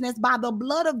righteousness by the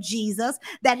blood of Jesus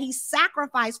that he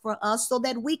sacrificed for us so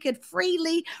that we could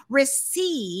freely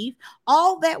receive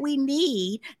all that we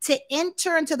need to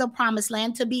enter into the promised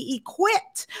land, to be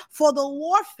equipped for the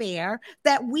warfare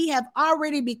that we have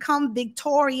already become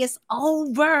victorious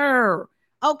over.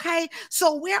 Okay,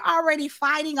 so we're already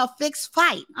fighting a fixed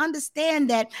fight. Understand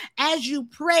that as you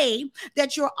pray,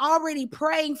 that you're already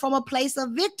praying from a place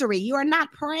of victory. You are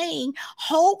not praying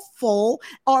hopeful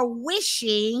or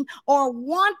wishing or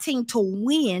wanting to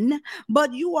win,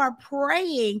 but you are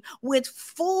praying with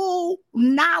full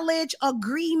knowledge,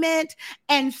 agreement,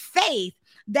 and faith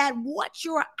that what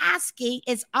you're asking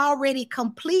is already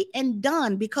complete and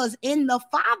done, because in the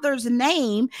Father's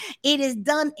name, it is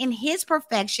done in his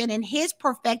perfection and his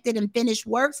perfected and finished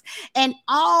works, and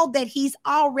all that he's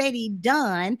already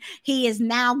done, he is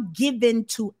now given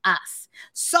to us.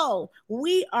 So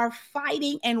we are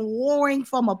fighting and warring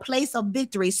from a place of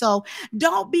victory. So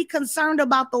don't be concerned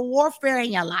about the warfare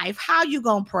in your life. How you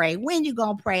gonna pray? When you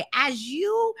gonna pray? As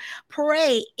you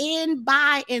pray in,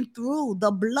 by, and through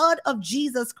the blood of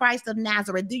Jesus Christ of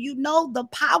Nazareth. Do you know the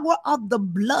power of the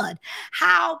blood?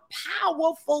 How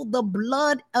powerful the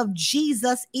blood of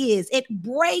Jesus is. It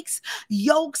breaks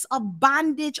yokes of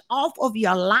bondage off of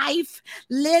your life.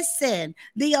 Listen,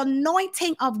 the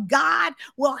anointing of God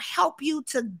will help you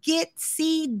to get,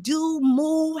 see, do,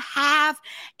 move, have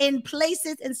in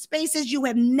places and spaces you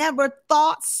have never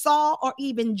thought, saw, or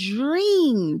even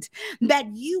dreamed that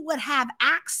you would have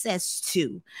access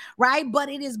to, right? But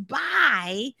it is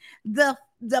by the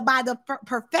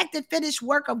perfected finished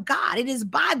work of God. It is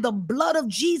by the blood of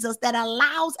Jesus that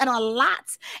allows and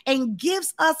allots and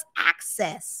gives us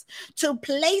access to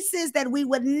places that we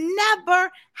would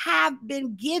never have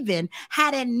been given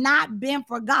had it not been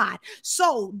for God.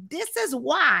 So this is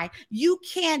why you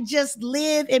can't just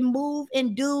live and move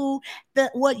and do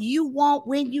what you want,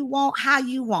 when you want, how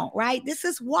you want, right? This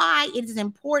is why it is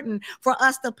important for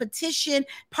us to petition,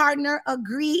 partner,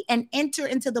 agree, and enter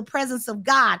into the presence of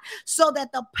God so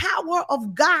that the power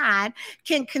of God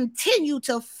can continue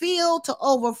to fill, to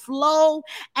overflow,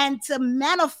 and to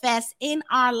manifest in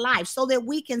our life so that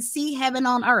we can see heaven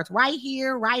on earth right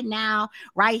here, right now,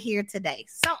 right here today.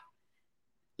 So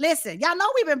listen, y'all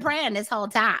know we've been praying this whole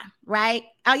time, right?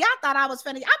 Oh, y'all thought I was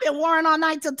finna. I've been warring all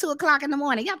night till 2:00 in the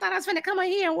morning. Y'all thought I was finna come in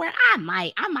here and war. I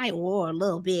might war a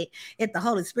little bit if the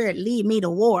Holy Spirit lead me to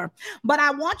war. But I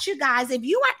want you guys, if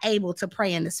you are able to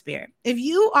pray in the Spirit, if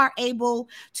you are able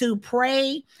to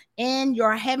pray in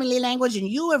your heavenly language and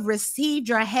you have received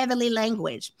your heavenly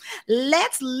language,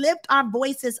 let's lift our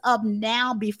voices up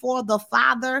now before the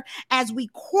Father as we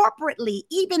corporately,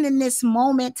 even in this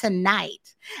moment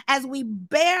tonight, as we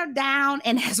bear down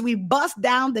and as we bust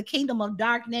down the kingdom of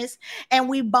darkness and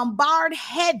we bombard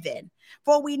heaven.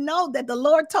 For we know that the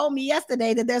Lord told me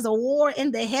yesterday that there's a war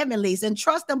in the heavenlies, and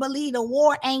trust and believe the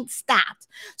war ain't stopped.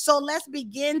 So let's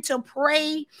begin to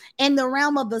pray in the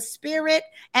realm of the Spirit.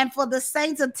 And for the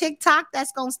saints of TikTok,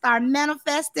 that's going to start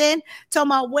manifesting.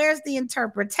 Talking about where's the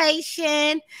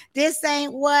interpretation? This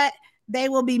ain't what. They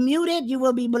will be muted. You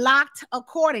will be blocked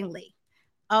accordingly.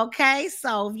 Okay,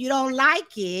 so if you don't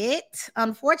like it,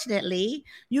 unfortunately,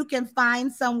 you can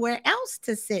find somewhere else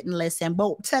to sit and listen.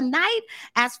 But tonight,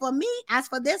 as for me, as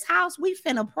for this house, we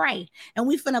finna pray and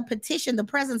we finna petition the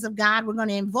presence of God. We're going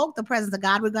to invoke the presence of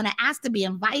God. We're going to ask to be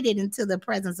invited into the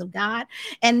presence of God.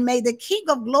 And may the King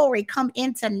of Glory come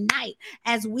in tonight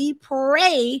as we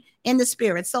pray in the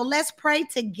Spirit. So let's pray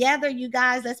together, you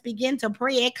guys. Let's begin to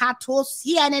pray.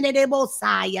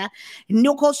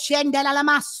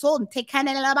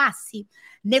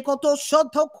 Nekoto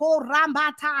shoto ko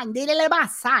rambata ndele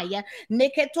basaya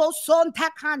neketo son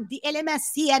takandi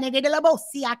elemasi and de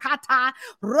labosi akata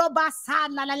robasa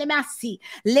la lemasi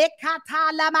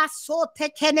lekata la maso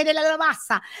tekene de la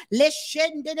basa le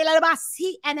shende de la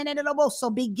basi and de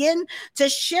laboso. Begin to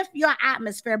shift your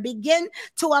atmosphere. Begin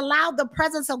to allow the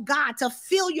presence of God to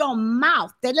fill your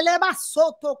mouth. De la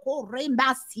baso to ko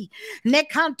rembasi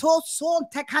nekanto son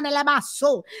tekane la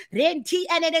baso renti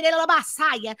and de la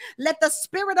basaya. Let the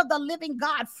Spirit of the living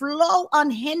God flow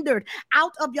unhindered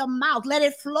out of your mouth. Let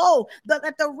it flow.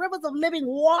 Let the rivers of living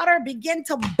water begin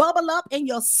to bubble up in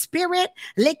your spirit.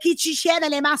 Let it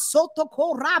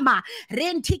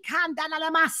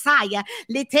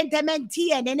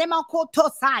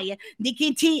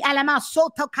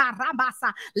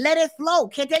flow.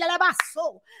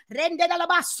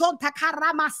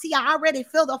 I already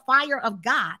feel the fire of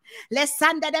God.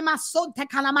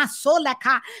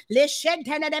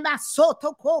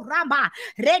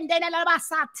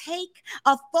 Take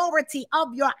authority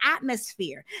of your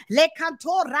atmosphere.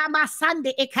 Lekanto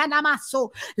ramasande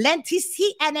ekanamaso.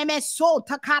 Lentisi enemeso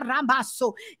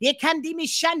takarambaso. Yekandimi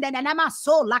shende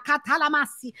nenamaso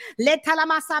lakatalamasi.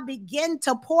 Letalamasa. Begin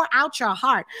to pour out your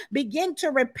heart. Begin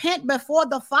to repent before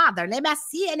the Father.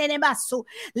 Lemasi enemaso.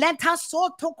 Lentaso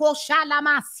toko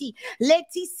shalamasi.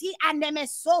 Letisi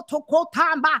enemeso toko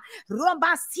tamba.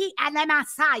 Rombasi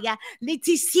enemasaya.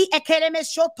 Litisi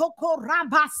ekelemesho toko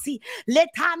rambasi.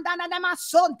 Letanda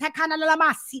namason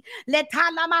tekanalamasi.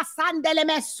 Letalama sandele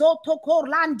mesoto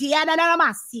korlandi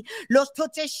analamasi. Los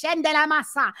tote shendela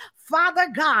masa. Father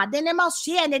God, lay it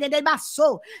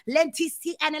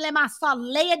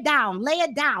down, lay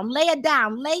it down, lay it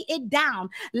down, lay it down,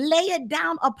 lay it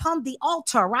down upon the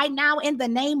altar right now in the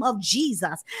name of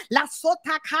Jesus. La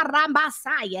sota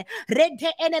karambasaya,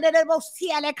 rede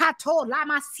enedebosia le kato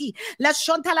lamasi, la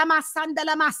shonta la masanda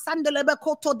la masanda le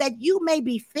bekoto, that you may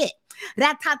be fit.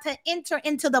 To enter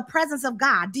into the presence of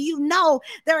God. Do you know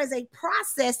there is a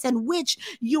process in which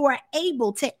you are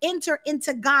able to enter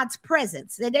into God's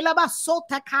presence?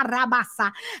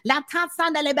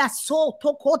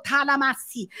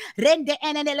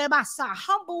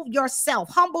 Humble yourself,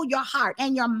 humble your heart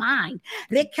and your mind.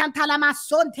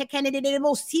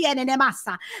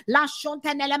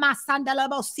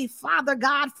 Father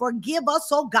God, forgive us,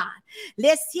 oh God.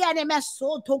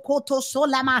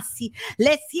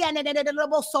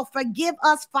 So forgive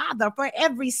us, Father, for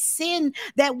every sin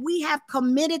that we have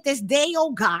committed this day,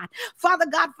 oh God. Father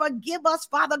God, forgive us,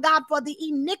 Father God, for the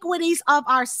iniquities of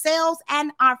ourselves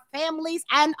and our families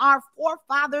and our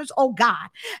forefathers, oh God.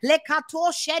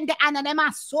 Lekato shende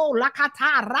ananemaso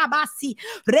lakata rabasi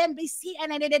rembisi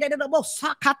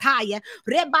ananedededebosakataya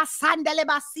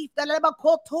rebasandelebasita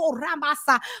lebakoto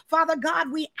ramasa. Father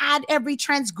God, we add every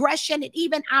transgression and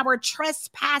even our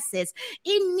trespasses.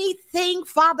 Anything,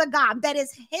 Father God, that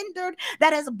is hindered,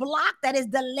 that is blocked, that is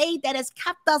delayed, that has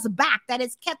kept us back, that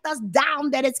has kept us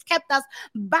down, that has kept us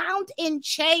bound in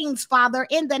chains, Father,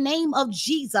 in the name of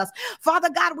Jesus. Father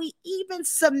God, we even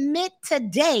submit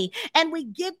today and we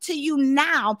give to you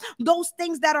now those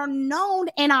things that are known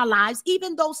in our lives,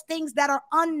 even those things that are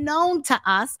unknown to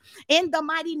us, in the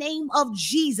mighty name of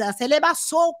Jesus.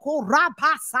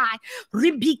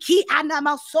 Ribiki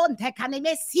anamasonte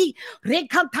kanemesi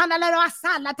rekantana la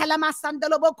sala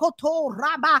talamasandelo bokoto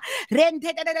raba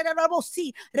rente de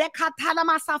robosi rekatala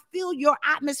masa. Fill your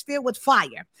atmosphere with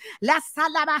fire. La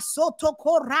salaba soto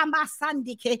koramba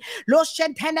sandike lo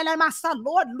shentene masa.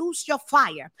 Lord, loose your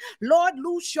fire. Lord,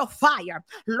 loose your fire.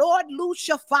 Lord, loose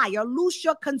your fire. Loose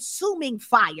your consuming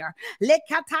fire. Le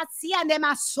katasia ne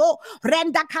maso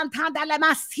renda kantanda la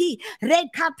masi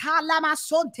rekatala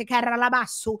masonte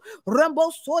karalabasu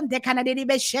rumbo sonde kanadiri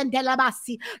beshende la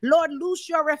basi. Lord, loose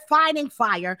your refining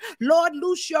fire. Lord,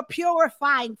 loose your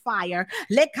purifying fire.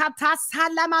 Lekata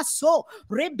salamaso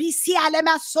rebisi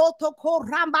alemaso to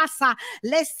korambasa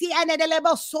lesi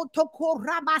anedelebo soto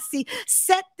korambasi.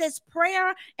 Set this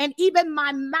prayer and even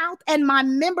my mouth and my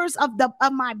members of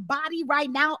my body right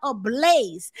now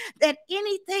ablaze, that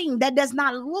anything that does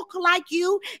not look like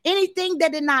you, anything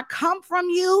that did not come from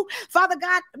you, Father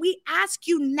God, we ask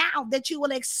you now that you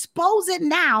will expose it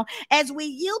now as we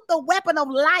yield the weapon of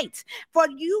light for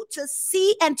you to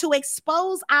see and to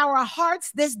expose our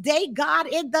hearts this day, God,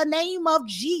 in the name of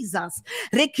Jesus.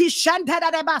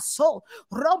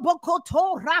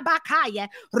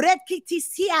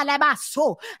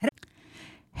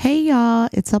 Hey y'all,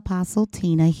 it's Apostle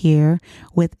Tina here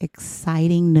with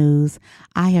exciting news.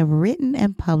 I have written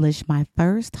and published my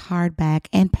first hardback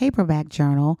and paperback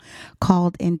journal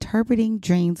called Interpreting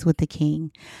Dreams with the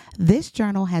King. This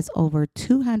journal has over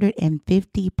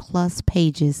 250 plus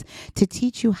pages to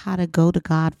teach you how to go to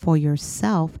God for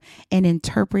yourself and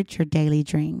interpret your daily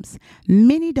dreams.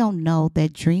 Many don't know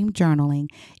that dream journaling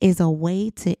is a way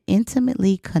to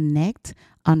intimately connect,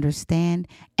 understand,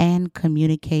 and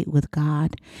communicate with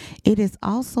God. It is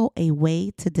also a way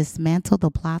to dismantle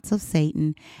the plots of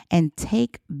Satan and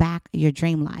take back your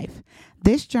dream life.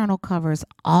 This journal covers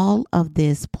all of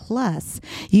this, plus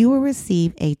you will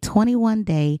receive a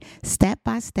 21-day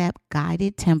step-by-step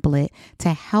guided template to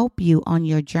help you on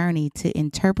your journey to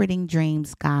interpreting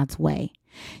dreams God's way.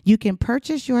 You can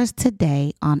purchase yours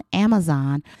today on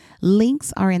Amazon.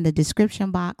 Links are in the description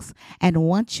box. And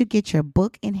once you get your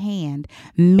book in hand,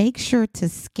 make sure to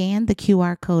scan the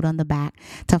QR code on the back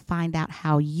to find out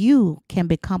how you can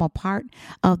become a part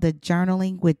of the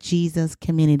Journaling with Jesus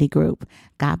community group.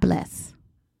 God bless.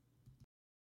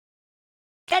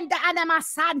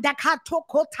 anamasanda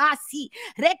katokotasi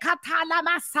rekatala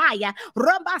masaya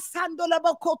rombasando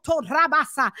lobokoto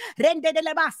rabasa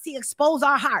rendelebasi. Expose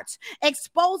our hearts.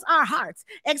 Expose our hearts.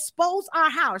 Expose our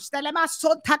hearts.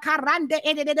 Telemasota karande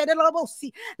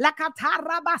ededelobosi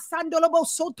lakatara basando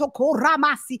lobosoto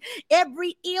koramasi.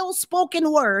 Every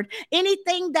ill-spoken word,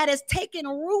 anything that is taking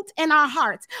root in our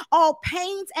hearts, all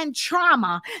pains and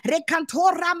trauma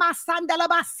rekantora masanda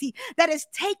labasi, that is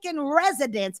taking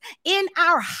residence in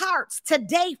our hearts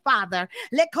today, Father.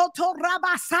 Lekoto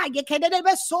rabasaya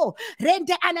kedebeso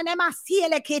rende ananemasi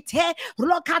lekete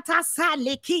lokata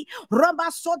saleki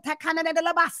rombasota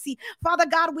kanadalabasi. Father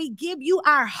God, we give you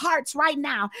our hearts right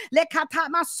now. Lekata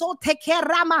masote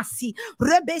keramasi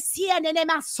rebesi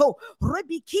anenemaso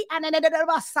rebiki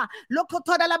anenedabasa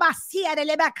lokoto dalabasi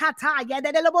adelebakata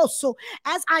yadeleboso.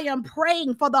 As I am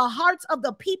praying for the hearts of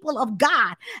the people of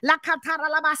God,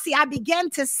 I began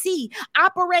to see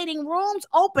operating rooms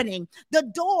opening, the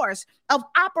doors of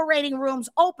operating rooms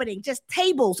opening, just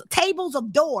tables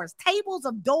of doors.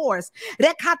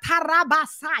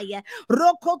 Rekatarabasaya,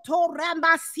 rokoto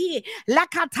rambasi,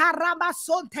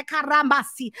 lakatarabasonte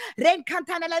karambasi,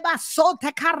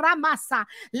 renkantanelebasonte karamasa,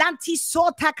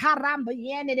 lantisota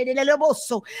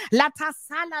karambieneleboso,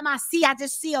 latasalamasi. I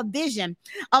just see a vision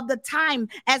of the time,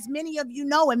 as many of you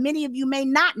know, and many of you may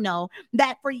not know,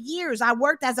 that for years I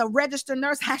worked as a registered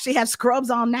nurse. I actually have scrubs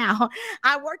on now.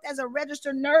 I worked as a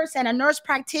registered nurse and a nurse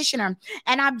practitioner,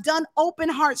 and I've done open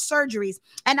heart surgeries,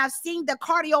 and I've seen the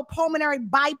cardiopulmonary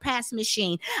bypass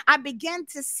machine. I began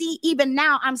to see, even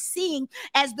now, I'm seeing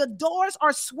as the doors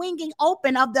are swinging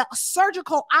open of the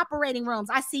surgical operating rooms.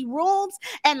 I see rooms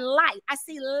and light. I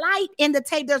see light in the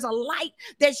table. There's a light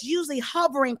that's usually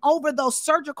hovering over those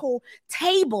surgical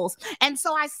tables. And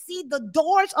so I see the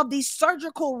doors of these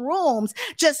surgical rooms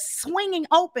just swinging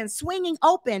open.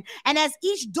 And as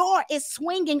each door is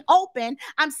swinging open,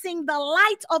 I'm seeing the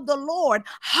light of the Lord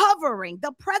hovering,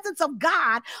 the presence of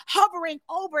God hovering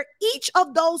over each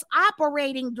of those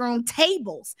operating room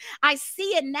tables. I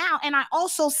see it now. And I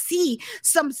also see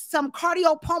some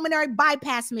cardiopulmonary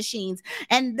bypass machines.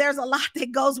 And there's a lot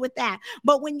that goes with that.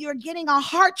 But when you're getting a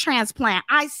heart transplant,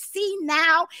 I see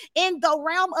now in the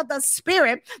realm of the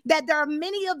spirit that there are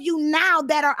many of you now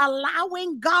that are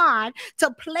allowing God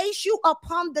to place you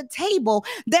upon the table.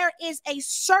 There is a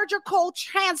surgical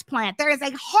transplant. There is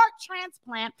a heart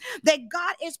transplant that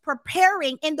God is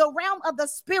preparing in the realm of the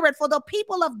spirit for the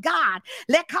people of God.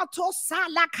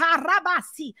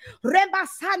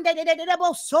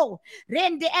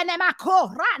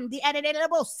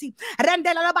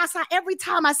 Every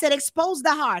time I said expose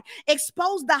the heart,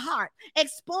 expose the heart,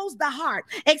 expose the heart,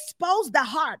 expose the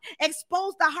heart,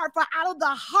 expose the heart, for out of the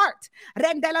heart,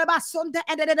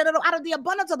 out of the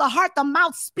abundance of the heart, the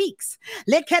mouth speaks.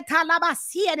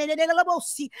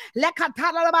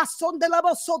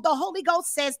 So the Holy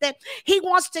Ghost says that He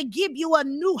wants to give you a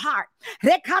new heart.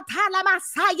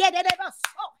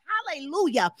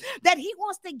 Hallelujah. That He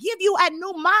wants to give you a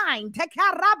new mind.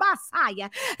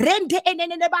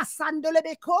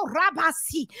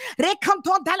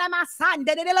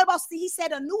 He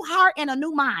said a new heart and a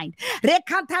new mind.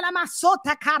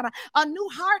 A new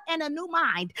heart and a new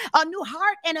mind. A new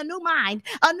heart and a new mind.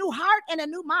 A new heart and a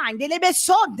new mind.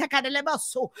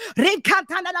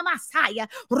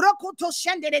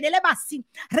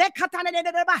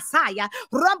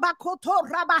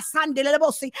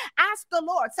 Ask the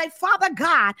Lord, say, Father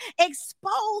God,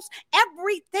 expose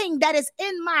everything that is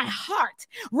in my heart.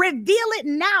 Reveal it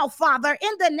now, Father,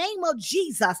 in the name of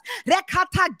Jesus.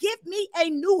 Give me a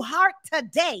new heart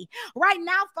today. Right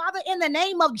now, Father, in the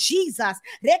name of Jesus.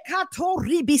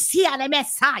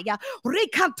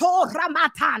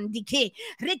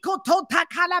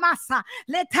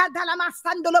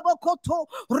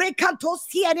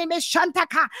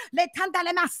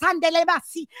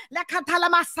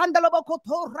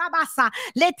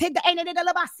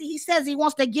 He says He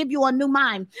wants to give you a new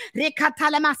mind.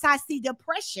 I see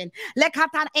depression,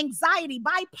 anxiety,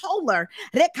 bipolar,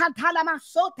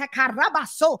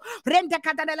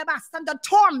 the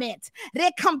torment,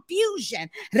 confusion,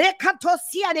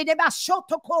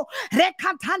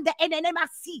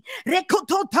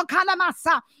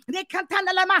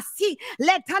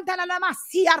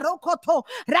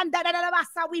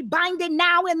 we bind it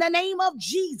now in the name of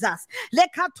Jesus.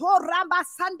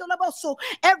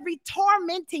 Every every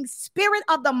tormenting spirit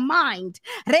of the mind.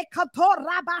 I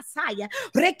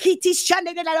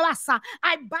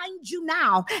bind you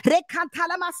now.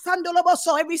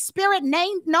 So every spirit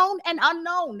named, known, and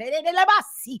unknown.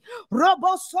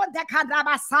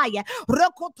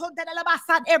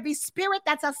 Every spirit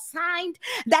that's assigned,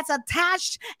 that's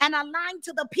attached and aligned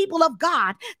to the people of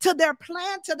God, to their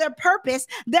plan, to their purpose,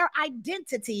 their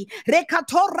identity. May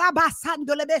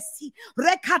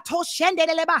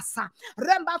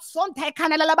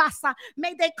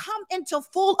they come into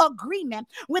full agreement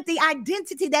with the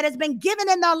identity that has been given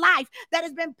in their life, that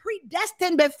has been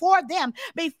predestined before them,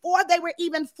 before they were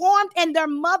even formed in their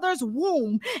mother's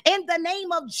womb. In the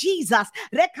name of Jesus.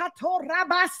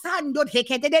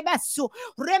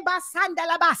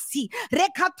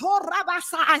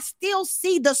 I still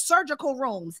see the surgical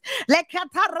rooms.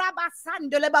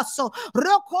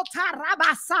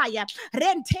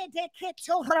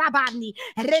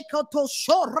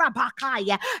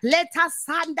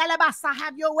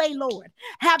 Have your way, Lord.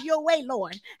 Have your way,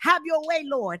 Lord. Have your way,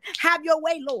 Lord. Have your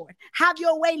way, Lord. Have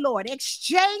your way, Lord.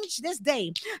 Exchange this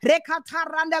day their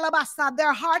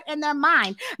heart and their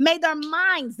mind. May their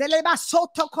minds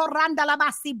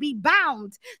be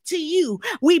bound to you.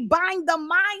 We bind the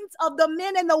minds of the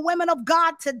men and the women of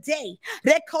God today.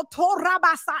 And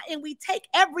we take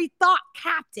every thought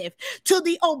captive to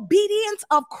the obedience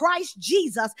of Christ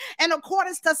Jesus. In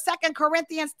accordance to 2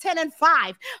 Corinthians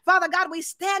 10:5. Father God, we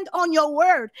stand on your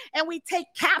word and we take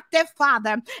captive,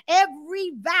 Father,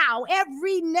 every vow,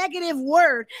 every negative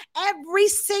word, every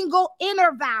single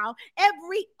inner vow,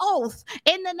 every oath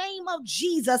in the name of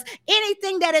Jesus,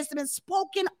 anything that has been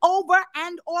spoken over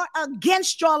and or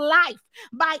against your life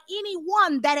by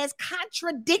anyone that has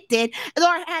contradicted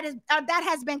or that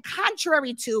has been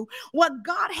contrary to what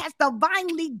God has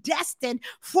divinely destined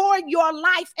for your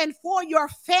life and for your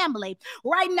family.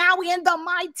 Right now, in the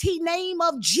mighty name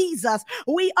of Jesus,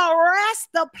 we arrest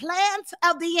the plans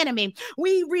of the enemy.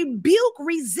 We rebuke,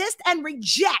 resist, and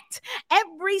reject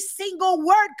every single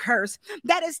word curse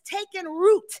that has taken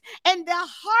root in the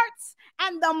hearts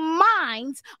and the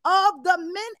minds of the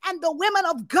men and the women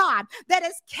of God that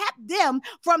has kept them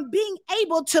from being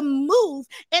able to move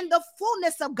in the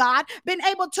fullness of God, been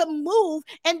able to move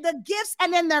in the gifts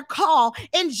and in their call.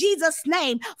 In Jesus'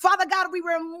 name, Father God, we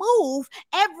remove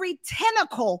every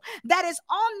tentacle that is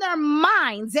on their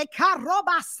minds. I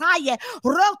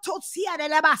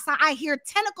hear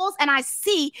tentacles and I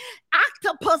see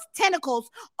octopus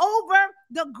tentacles over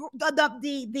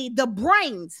the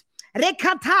brains.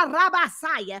 Rekata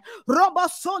rabasaya,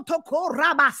 robosonto ko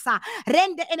rabasa,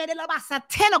 rende enelabasa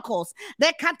tentacles.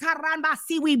 Rekata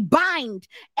rambasi, we bind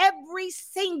every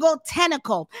single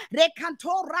tentacle.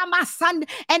 Rekanto ramasan,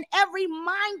 and every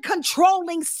mind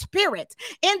controlling spirit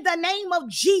in the name of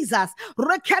Jesus.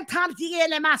 Rekata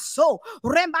dielemaso,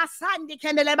 rembasandi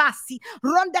kenelebasi,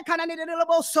 ronde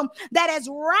kananeleboso, that has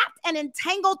wrapped and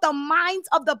entangled the minds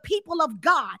of the people of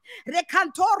God.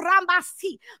 Rekanto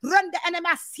rambasi, ronde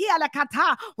enemasi. And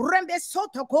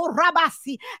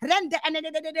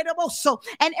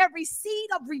every seed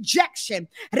of rejection,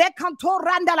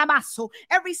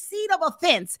 every seed of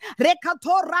offense,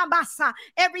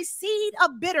 every seed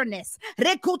of bitterness,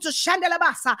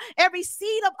 every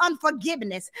seed of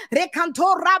unforgiveness,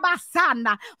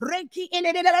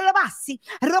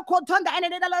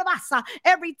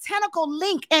 every tentacle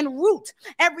link and root,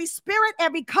 every spirit,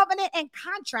 every covenant and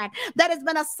contract that has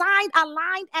been assigned,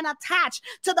 aligned, and attached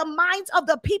to the minds of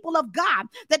the people of God,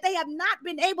 that they have not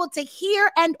been able to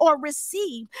hear and or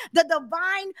receive the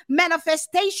divine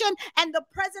manifestation and the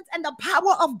presence and the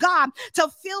power of God to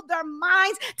fill their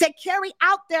minds, to carry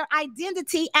out their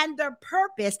identity and their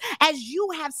purpose as you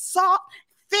have sought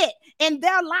fit in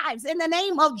their lives in the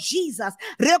name of Jesus.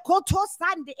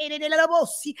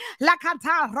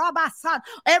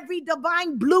 Every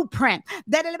divine blueprint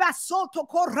that's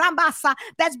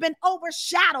been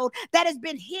overshadowed, that has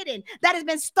been hidden, that has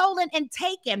been stolen and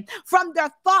taken from their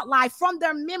thought life, from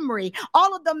their memory,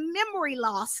 all of the memory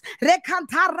loss, and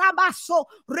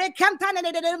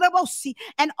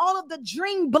all of the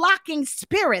dream blocking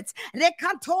spirits, and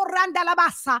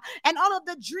all of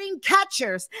the dream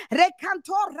catchers,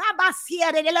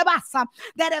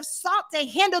 that have sought to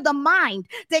hinder the mind,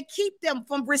 to keep them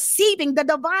from receiving the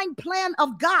divine plan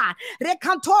of God. Their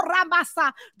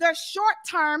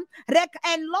short-term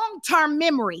and long-term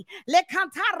memory.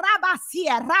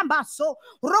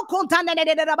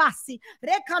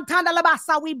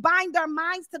 We bind their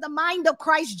minds to the mind of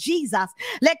Christ Jesus.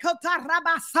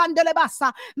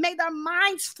 May their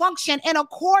minds function in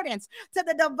accordance to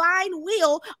the divine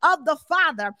will of the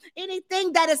Father.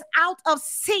 Anything that is out of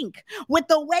sync with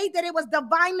the way that it was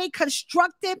divinely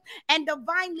constructed and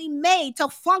divinely made to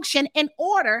function in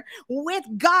order with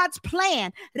God's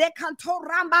plan.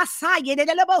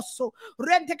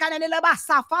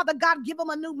 Father God, give them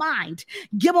a new mind.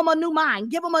 Give them a new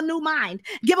mind. Give them a new mind.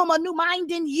 Give them a new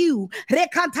mind in you.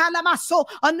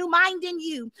 A new mind in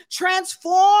you.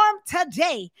 Transform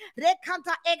today.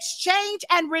 Exchange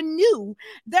and renew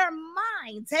their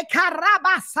minds.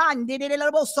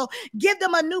 Give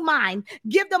them a new mind.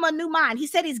 Give them a new mind. He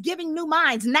said he's giving new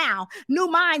minds now. New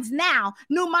minds now.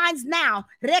 New minds now.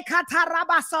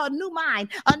 A new mind.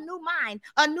 A new mind.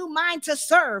 A new mind to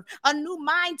serve. A new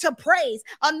mind to praise.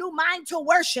 A new mind to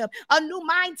worship. A new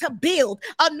mind to build.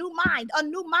 A new mind. A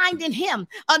new mind in him.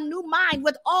 A new mind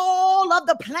with all of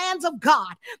the plans of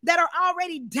God that are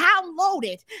already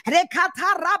downloaded.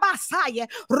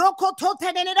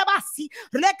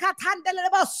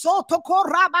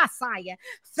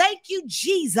 Thank you,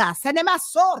 Jesus.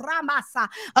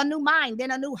 A new mind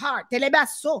and a new heart.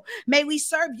 May we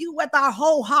serve you with our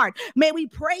whole heart. May we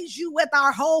praise you with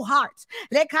our whole heart.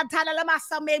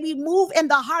 May we move in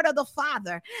the heart of the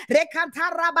Father.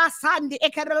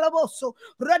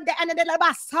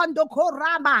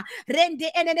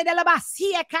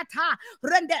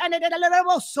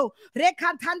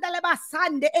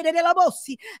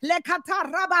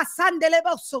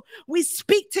 We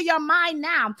speak to your mind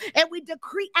now, and we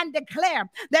decree and declare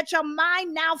that your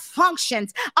mind now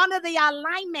functions under the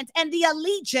alignment and the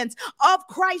allegiance of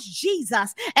Christ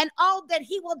Jesus and all that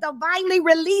he will divinely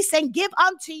release and give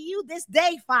unto you this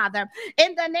day, Father,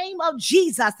 in the name of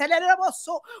Jesus. Let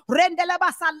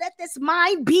this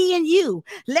mind be in you.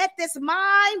 Let this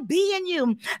mind be in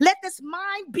you. Let this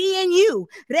mind be in you.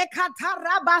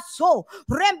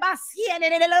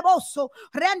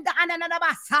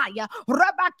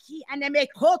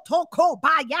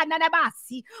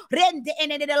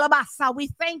 We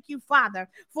thank you, Father,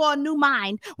 for a new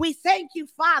mind. We thank you,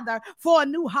 Father, for a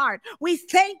new heart. We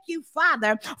thank you,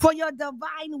 Father, for your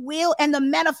divine will and the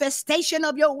manifestation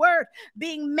of your word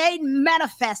being made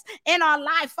manifest in our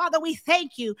life. Father, we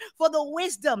thank you for the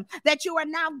wisdom that you are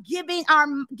now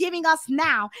giving us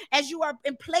now as you are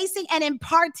placing and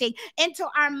imparting into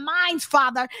our minds,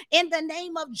 Father, in the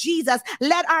name of Jesus.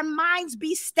 Let our minds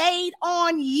be stayed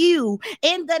on you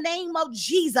in the name of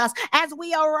Jesus as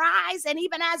we arise and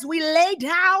even as we lay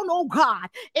down, oh God,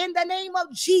 in the name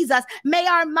of Jesus. May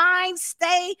our minds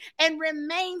stay and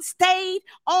remain stayed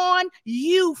on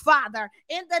you, Father,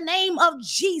 in the name of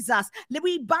Jesus.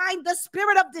 We bind the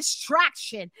spirit of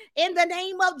distraction in the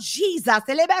name of Jesus.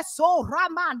 May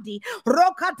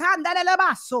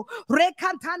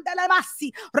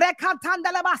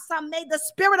the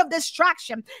spirit of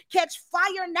distraction catch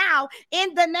fire now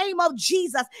in the name of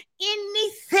Jesus.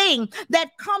 Anything that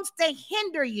comes to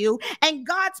hinder you and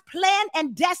God's plan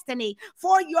and destiny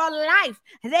for your life,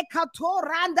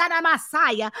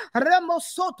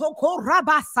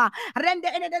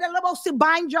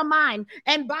 bind your mind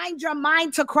and bind your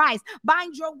mind to Christ.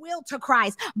 Bind your will to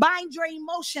Christ. Bind your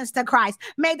emotions to Christ.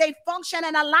 May they function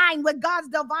and align with God's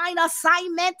divine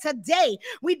assignment today.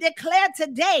 We declare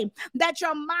today that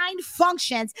your mind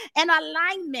functions in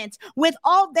alignment with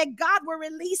all that God will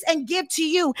release and give to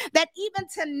you. That even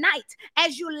tonight,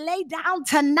 as you lay down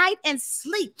tonight and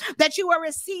sleep, that you will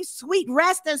receive sweet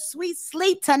rest and sweet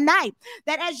sleep tonight.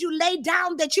 That as you lay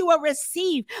down, that you will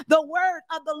receive the word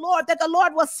of the Lord, that the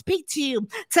Lord will speak to you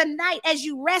tonight as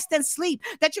you rest and sleep,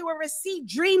 that you will receive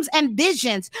dreams and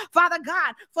visions, Father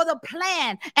God, for the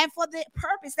plan and for the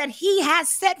purpose that he has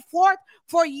set forth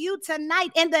for you tonight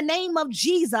in the name of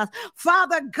Jesus.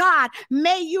 Father God,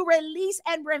 may you release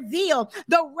and reveal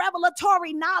the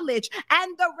revelatory knowledge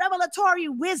and the revelatory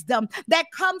wisdom that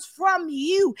comes from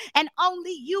you and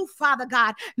only you, Father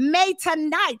God. May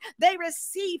tonight they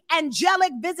receive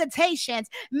angelic visitations.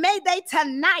 May they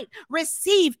tonight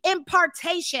receive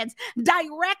impartations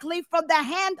directly from the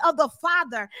hand of the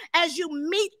Father as you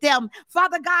meet them,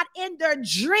 Father God, in their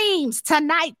dreams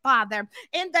tonight, Father,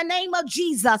 in the name of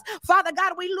Jesus. Father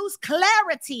God, we lose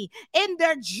clarity in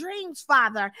their dreams,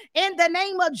 Father, in the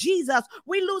name of Jesus.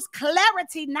 We lose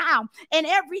clarity now in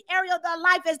every area of their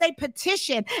life as they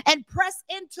petition and press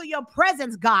into your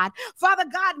presence, God. Father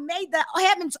God, may the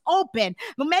heavens open.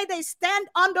 May they stand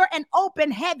under an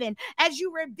open heaven as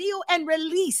you reveal and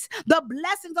release the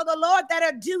blessings of the Lord that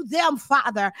are due them,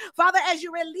 Father. Father, as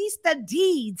you release the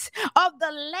deeds of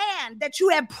the land that you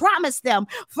have promised them,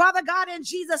 Father God, in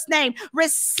Jesus' name,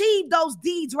 receive those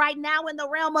deeds right now in the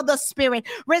realm of the Spirit.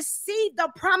 Receive the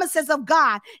promises of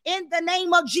God in the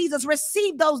name of Jesus.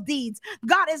 Receive those deeds.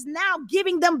 God is now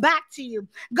giving them back to you.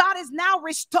 God is now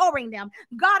restoring them.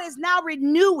 God is now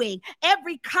renewing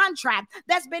every contract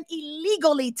that's been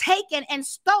illegally taken and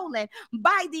stolen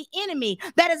by the enemy,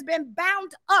 that has been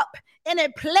bound up in a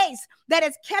place that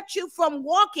has kept you from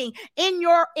walking in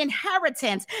your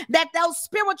inheritance, that those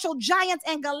spiritual giants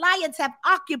and Goliaths have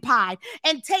occupied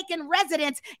and taken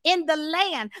residence in the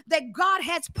land that God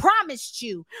has promised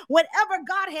you. Whatever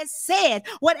God has said,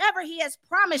 whatever he has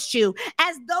promised you,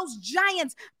 as those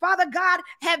giants, Father God,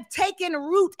 have taken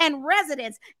root and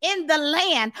residence in the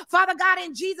land, Father God,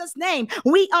 in Jesus' name,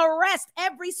 we arrest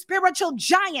every spiritual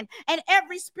giant and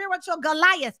every spiritual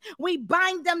Goliath. We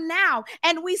bind them now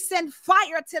and we send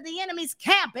fire to the enemy's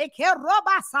camp. May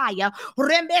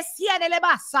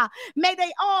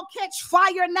they all catch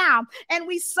fire now, and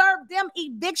we serve them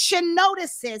eviction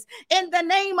notices in the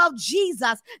name of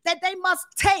Jesus, that they must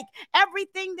take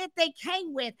everything that they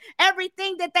came with,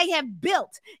 everything that they have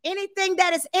built, anything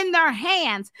that is in their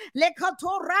hands. May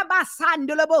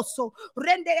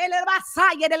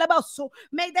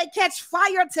they catch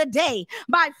fire today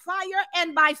by fire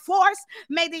and by force.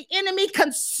 May the enemy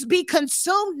be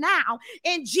consumed now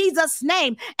in Jesus'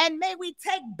 name. And may we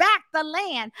take back the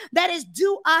land that is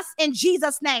due us in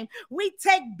Jesus' name. We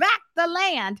take back the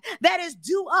land that is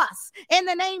due us in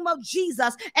the name of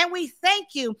Jesus. And we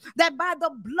thank you that by the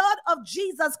blood of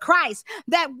Jesus Christ,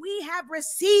 that we have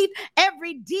received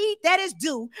every deed that is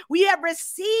due. We have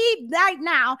received right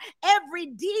now every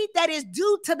deed that is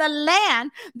due to the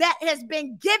land that has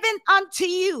been given unto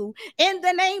you in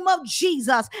the name of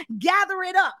Jesus. Gather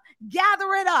it up,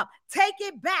 take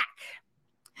it back,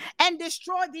 and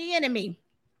destroy the enemy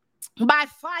by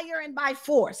fire and by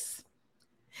force.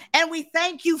 And we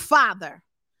thank you, Father.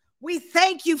 We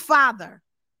thank you, Father.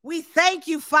 We thank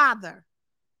you, Father.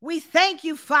 We thank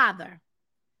you, Father.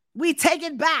 We take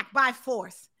it back by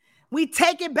force. We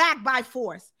take it back by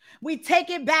force. We take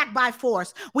it back by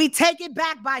force. We take it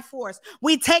back by force.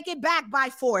 We take it back by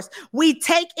force. We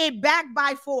take it back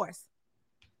by force.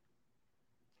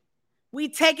 We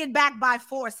take it back by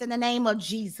force in the name of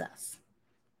Jesus.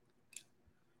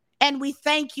 And we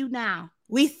thank you now.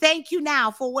 We thank you now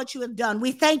for what you have done.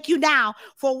 We thank you now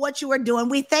for what you are doing.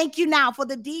 We thank you now for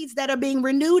the deeds that are being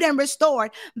renewed and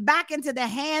restored back into the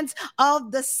hands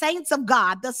of the saints of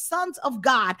God, the sons of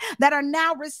God, that are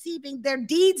now receiving their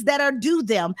deeds that are due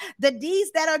them, the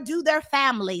deeds that are due their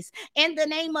families. In the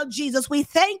name of Jesus, we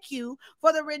thank you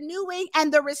for the renewing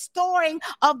and the restoring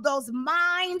of those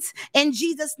minds. In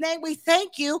Jesus' name, we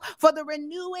thank you for the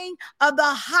renewing of the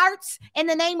hearts. In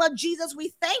the name of Jesus, we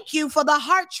thank you for the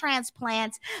heart transplant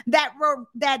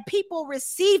that people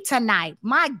receive tonight.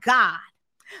 My God.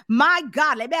 We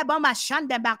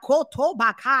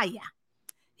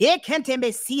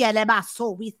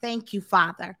thank you,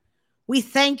 Father. We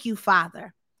thank you,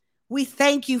 Father. We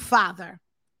thank you, Father.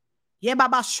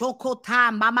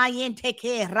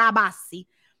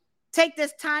 Take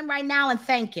this time right now and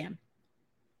thank him,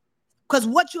 because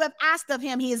what you have asked of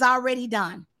him, he has already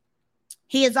done.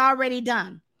 He has already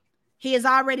done. He has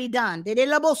already done. Take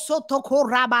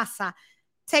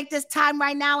this time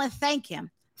right now and thank him.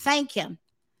 Thank him.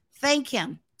 Thank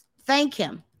him. Thank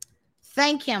him.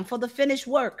 Thank him for the finished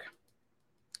work.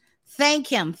 Thank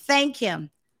him. Thank him.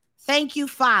 Thank you,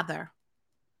 Father,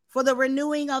 for the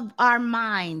renewing of our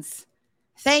minds.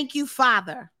 Thank you,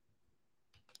 Father,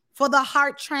 for the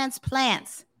heart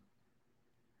transplants.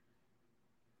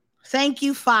 Thank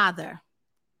you, Father.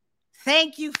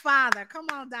 Thank you, Father. Come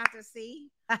on, Dr. C.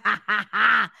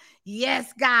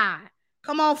 Yes, God.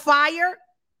 Come on, fire.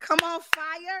 Come on,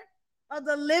 fire of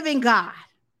the living God.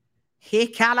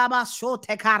 She said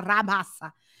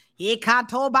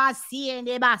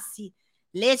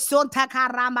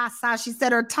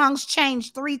her tongues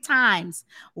changed 3 times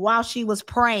while she was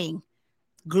praying.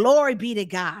 Glory be to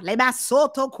God.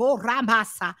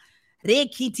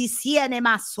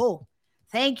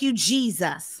 Thank you,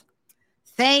 Jesus.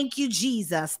 Thank you,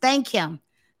 Jesus. Thank him.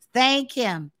 Thank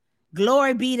him.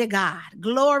 Glory be to God.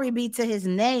 Glory be to his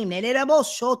name.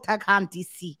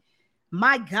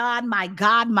 My God, my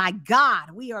God, my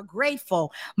God, we are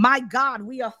grateful. My God,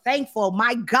 we are thankful.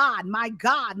 My God, my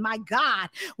God, my God,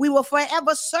 we will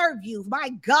forever serve you. My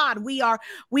God, we are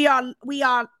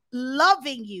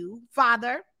loving you,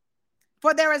 Father,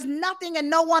 for there is nothing and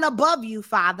no one above you,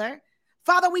 Father.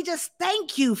 Father, we just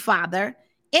thank you, Father,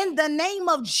 in the name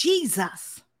of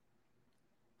Jesus.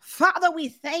 Father, we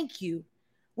thank you.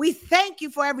 We thank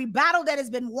you for every battle that has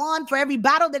been won, for every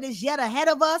battle that is yet ahead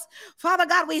of us. Father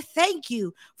God, we thank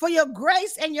you for your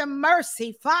grace and your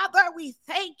mercy. Father, we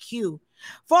thank you,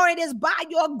 for it is by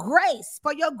your grace,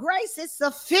 for your grace is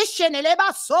sufficient.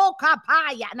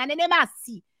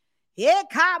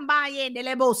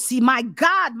 My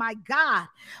God, my God,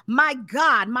 my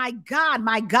God, my God,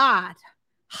 my God.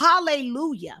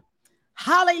 Hallelujah.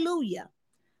 Hallelujah.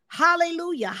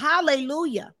 Hallelujah.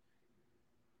 Hallelujah.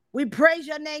 We praise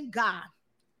your name, God.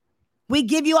 We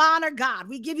give you honor, God.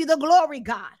 We give you the glory,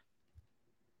 God.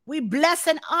 We bless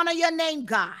and honor your name,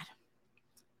 God.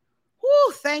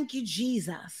 Woo, thank you,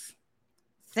 Jesus.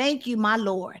 Thank you, my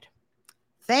Lord.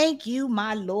 Thank you,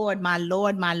 my Lord, my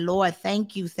Lord, my Lord.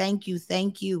 Thank you, thank you,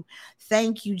 thank you.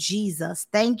 Thank you, Jesus.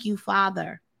 Thank you,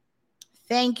 Father.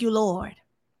 Thank you, Lord.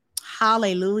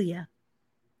 Hallelujah.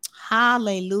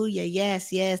 Hallelujah.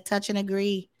 Yes, yes. Touch and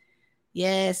agree.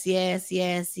 Yes, yes,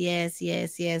 yes, yes,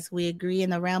 yes, yes. We agree in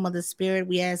the realm of the spirit.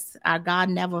 Yes, our God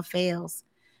never fails.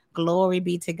 Glory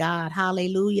be to God.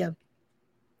 Hallelujah.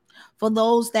 For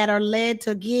those that are led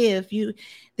to give,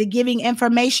 the giving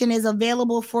information is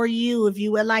available for you. If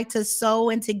you would like to sow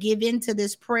and to give into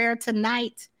this prayer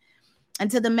tonight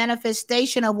and to the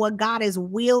manifestation of what God has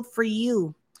willed for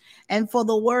you, and for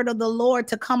the word of the Lord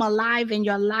to come alive in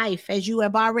your life as you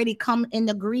have already come in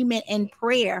agreement in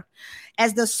prayer,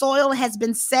 as the soil has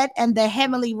been set and the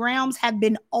heavenly realms have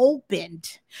been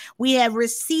opened. We have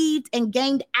received and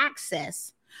gained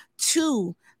access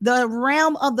to the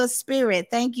realm of the spirit.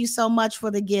 Thank you so much for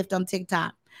the gift on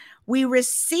TikTok. We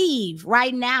receive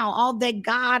right now all that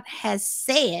God has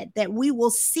said, that we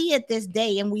will see it this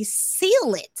day, and we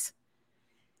seal it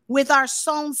with our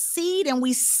sown seed, and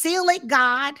we seal it,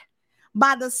 God,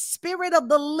 by the Spirit of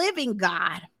the living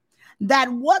God,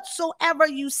 that whatsoever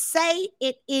you say,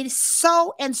 it is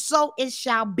so, and so it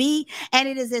shall be, and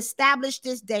it is established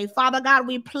this day. Father God,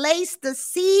 we place the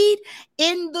seed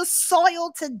in the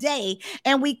soil today,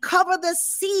 and we cover the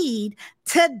seed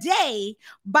today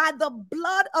by the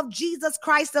blood of Jesus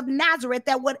Christ of Nazareth,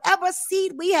 that whatever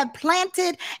seed we have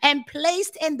planted and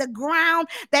placed in the ground,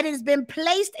 that it has been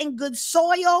placed in good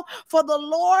soil. For the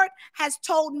Lord has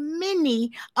told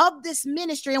many of this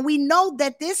ministry, and we know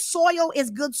that this soil is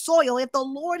good soil. If the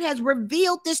Lord has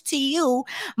revealed this to you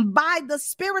by the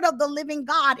Spirit of the living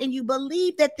God, and you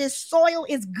believe that this soil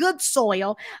is good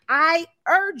soil, I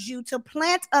urge you to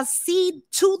plant a seed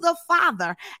to the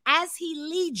Father as he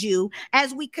leads you,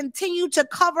 as we continue to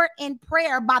cover in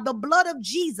prayer by the blood of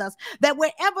Jesus, that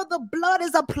wherever the blood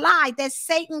is applied, that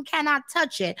Satan cannot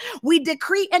touch it. We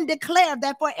decree and declare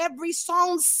that for every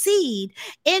sown seed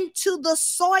into the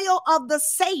soil of the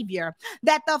Savior,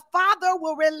 that the Father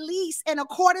will release, in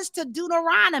accordance to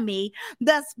Deuteronomy,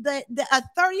 a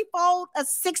 30-fold, a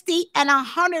 60, and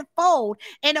 100-fold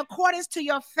in accordance to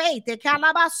your faith.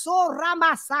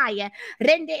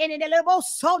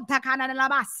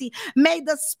 May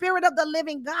the Spirit of the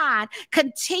living God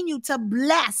continue to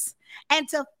bless and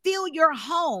to fill your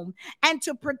home and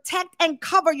to protect and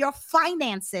cover your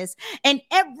finances and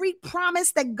every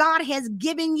promise that God has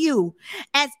given you.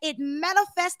 As it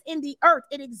manifests in the earth,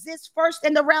 it exists first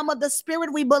in the realm of the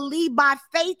spirit. We believe by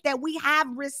faith that we have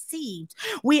received.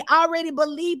 We already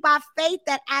believe by faith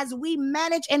that as we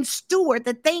manage and steward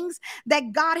the things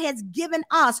that God has given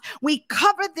us, we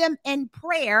cover them in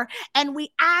prayer, and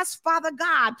we ask, Father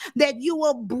God, that you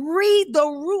will breathe the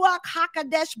Ruach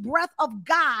HaKodesh breath of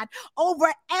God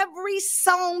over every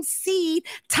sown seed,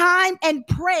 time, and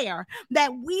prayer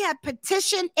that we have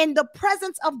petitioned in the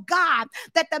presence of God,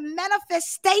 that the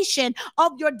manifestation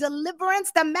of your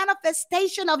deliverance, the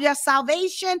manifestation of your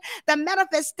salvation, the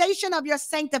manifestation of your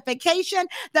sanctification,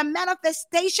 the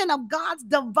manifestation of God's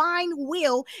divine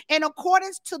will in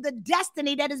accordance to the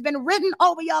destiny that has been written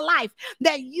over your life,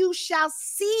 that you shall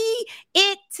see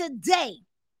it today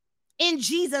in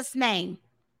Jesus' name.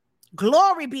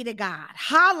 Glory be to God.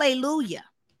 Hallelujah.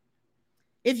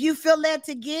 If you feel led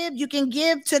to give, you can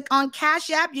give on Cash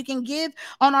App. You can give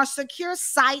on our secure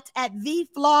site at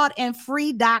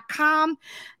theflawedandfree.com,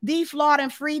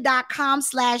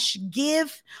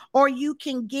 theflawedandfree.com/give, or you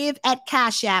can give at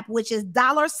Cash App, which is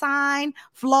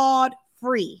 $flawed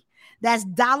free. That's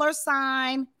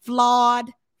 $flawed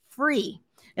free.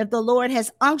 If the Lord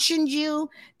has unctioned you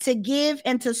to give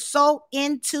and to sow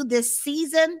into this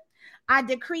season, I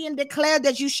decree and declare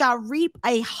that you shall reap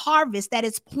a harvest that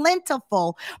is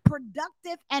plentiful,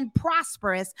 productive, and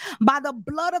prosperous by the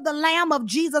blood of the Lamb of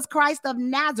Jesus Christ of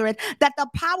Nazareth, that the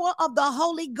power of the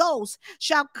Holy Ghost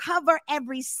shall cover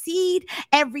every seed,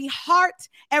 every heart,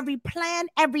 every plan,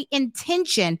 every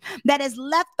intention that has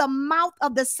left the mouth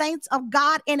of the saints of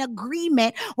God in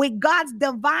agreement with God's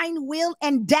divine will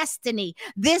and destiny.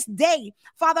 This day,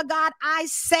 Father God, I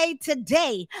say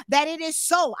today that it is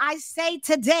so. I say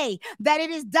today that it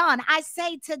is done. I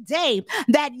say today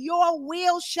that your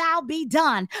will shall be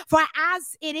done. For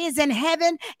as it is in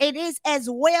heaven, it is as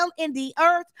well in the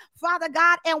earth, Father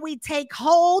God. And we take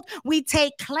hold, we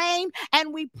take claim,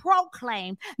 and we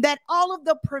proclaim that all of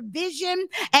the provision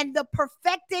and the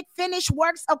perfected finished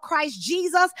works of Christ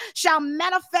Jesus shall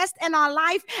manifest in our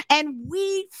life. And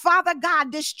we, Father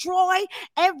God, destroy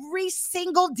every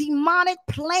single demonic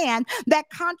plan that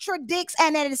contradicts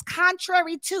and that is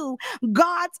contrary to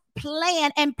God's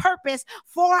plan and purpose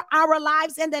for our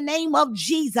lives in the name of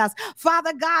Jesus.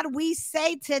 Father God, we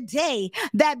say today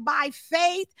that by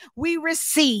faith we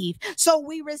receive. So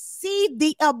we receive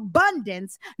the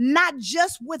abundance, not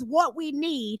just with what we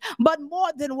need, but more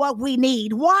than what we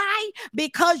need. Why?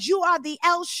 Because you are the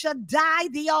El Shaddai,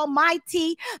 the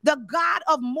Almighty, the God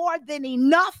of more than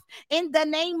enough in the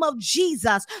name of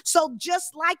Jesus. So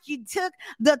just like you took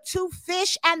the 2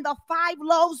 fish and the 5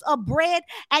 loaves of bread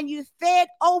and you fed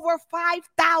over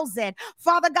 5,000.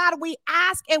 Father God, we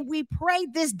ask and we pray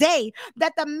this day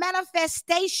that the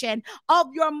manifestation of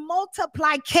your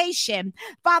multiplication,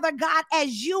 Father God,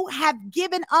 as you have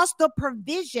given us the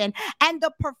provision and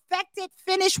the perfected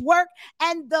finished work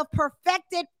and the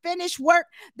perfected finished work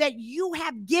that you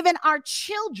have given our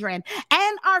children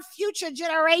and our future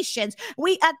generations,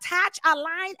 we attach,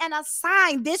 align, and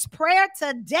assign this prayer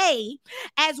today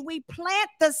as we plant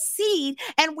the seed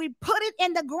and we put it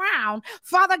in the ground.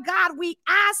 Father God, we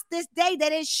ask this day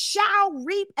that it shall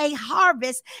reap a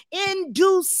harvest in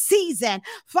due season.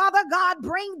 Father God,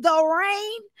 bring the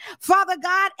rain, Father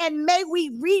God, and may we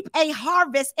reap a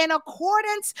harvest in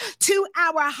accordance to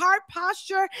our heart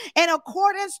posture, in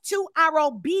accordance to our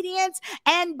obedience,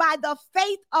 and by the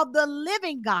faith of the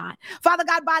living God. Father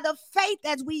God, by the faith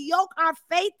as we yoke our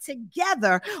faith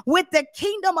together with the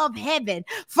kingdom of heaven.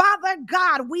 Father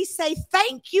God, we say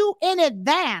thank you in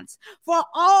advance for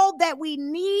all that we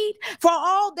need, for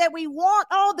all that we want,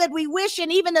 all that we wish,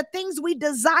 and even the things we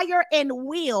desire and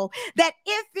will, that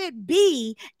if it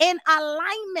be in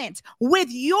alignment with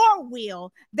your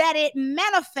will, that it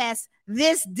manifests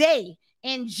this day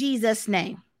in Jesus'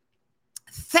 name.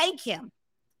 Thank him.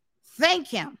 Thank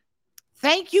him.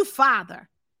 Thank you, Father.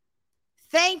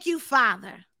 Thank you,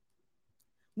 Father.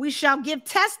 We shall give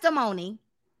testimony.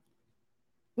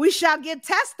 We shall give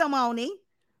testimony,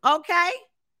 okay,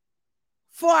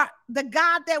 for the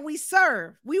God that we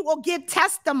serve. We will give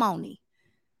testimony.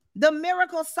 The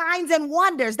miracle signs and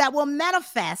wonders that will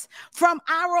manifest from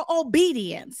our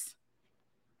obedience.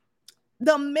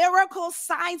 The miracle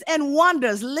signs and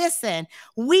wonders. Listen,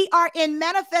 we are in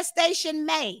manifestation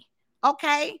May,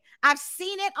 okay? I've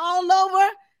seen it all over.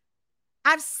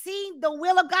 I've seen the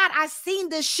will of God. I've seen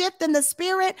the shift in the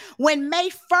spirit. When May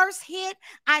 1st hit,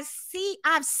 I've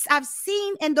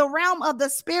seen in the realm of the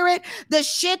spirit the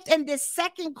shift in this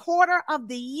second quarter of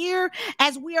the year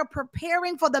as we are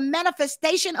preparing for the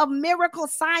manifestation of miracle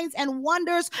signs and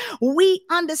wonders. We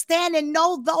understand and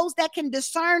know, those that can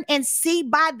discern and see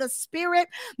by the spirit,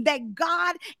 that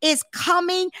God is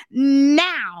coming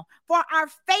now. For our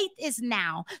faith is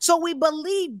now. So we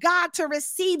believe God to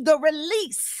receive the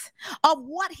release of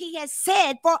what he has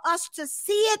said, for us to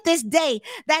see it this day,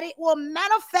 that it will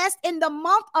manifest in the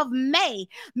month of May.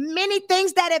 Many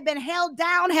things that have been held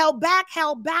down, held back,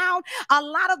 held bound, a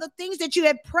lot of the things that you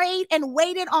had prayed and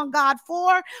waited on God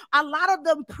for, a lot of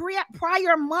the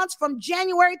prior months from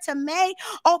January to May,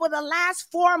 over the last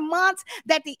 4 months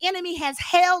that the enemy has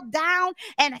held down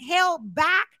and held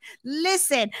back.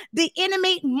 Listen, the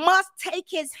enemy must take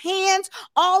his hands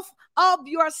off of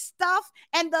your stuff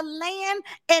and the land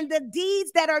and the deeds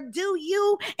that are due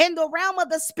you in the realm of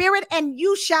the spirit, and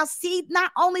you shall see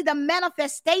not only the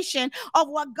manifestation of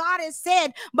what God has said,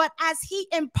 but as he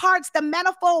imparts the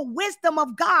manifold wisdom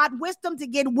of God, wisdom to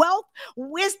get wealth,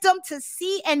 wisdom to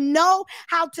see and know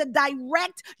how to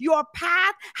direct your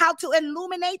path, how to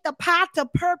illuminate the path to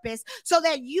purpose, so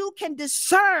that you can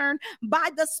discern by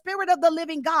the spirit of the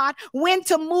living God when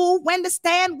to move, when to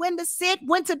stand, when to sit,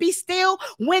 when to be still,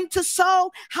 when to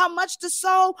sow, how much to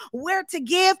sow, where to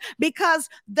give, because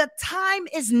the time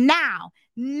is now.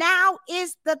 Now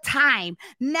is the time.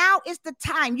 Now is the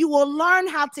time. You will learn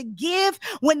how to give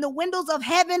when the windows of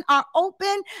heaven are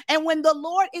open and when the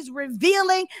Lord is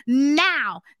revealing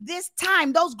now. This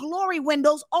time, those glory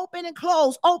windows open and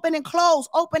close, open and close,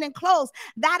 open and close.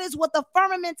 That is what the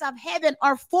firmaments of heaven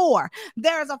are for.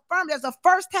 There's a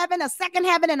first heaven, a second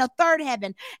heaven, and a third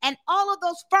heaven. And all of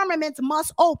those firmaments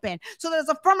must open. So there's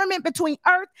a firmament between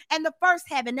earth and the first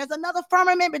heaven. There's another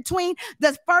firmament between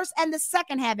the first and the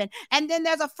second heaven. And then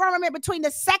there's a firmament between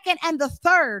the second and the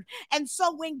third. And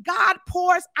so when God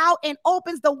pours out and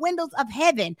opens the windows of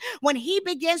heaven, when he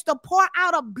begins to pour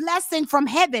out a blessing from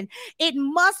heaven, it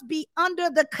must be under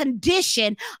the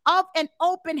condition of an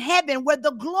open heaven where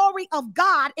the glory of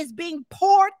God is being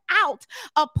poured out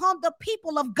upon the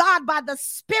people of God by the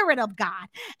Spirit of God.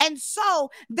 And so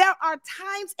there are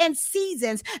times and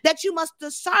seasons that you must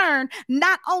discern,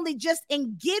 not only just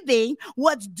in giving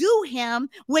what's due him,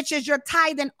 which is your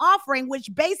tithe and offering,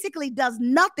 which basically does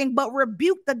nothing but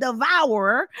rebuke the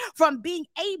devourer from being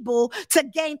able to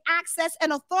gain access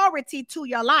and authority to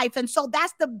your life. And so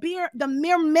that's the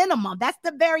mere minimum. That's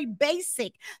the very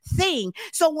basic thing.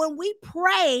 So when we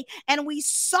pray and we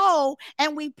sow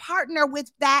and we partner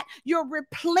with that, you're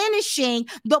replenishing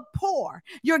the poor.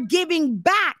 You're giving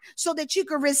back so that you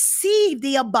can receive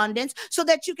the abundance, so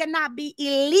that you cannot be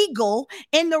illegal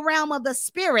in the realm of the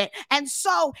spirit. And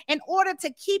so in order to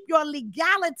keep your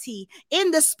legality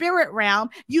in the spirit realm,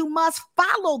 you must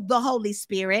follow the Holy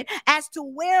Spirit as to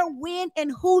where, when,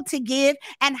 and who to give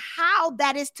and how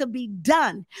that is to be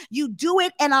done. You do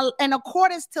it in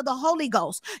accordance to the Holy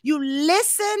Ghost. You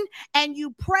listen and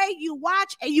you pray, you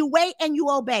watch and you wait and you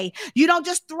obey. You don't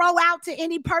just throw out to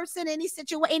any person, any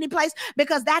situation, any place,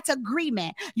 because that's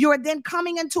agreement. You are then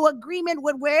coming into agreement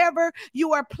with wherever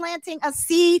you are planting a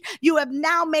seed. You have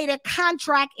now made a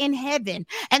contract in heaven.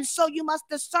 And so you must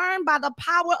discern by the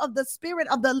power of the Spirit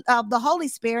of the Holy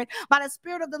Spirit, by the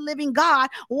Spirit of the living God,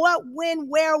 what, when,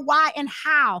 where, why, and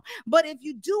how. But if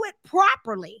you do it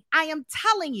properly, I am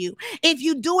telling you, if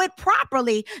you do it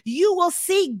properly, you will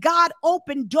see God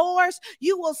open doors.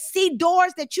 You will see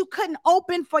doors that you couldn't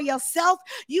open for yourself.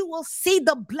 You will see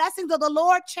the blessings of the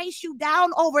Lord chase you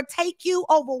down, overtake you,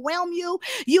 overwhelm you.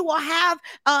 You will have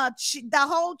the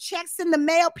whole checks in the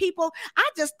mail. People, I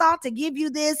just thought to give you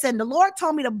this, and the Lord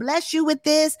told me to bless you with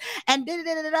this, and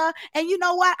da-da-da-da-da. And you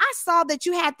know what? I saw that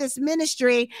you had this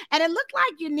ministry, and it looked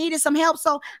like you needed some help.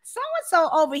 So so-and-so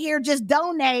over here just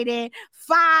donated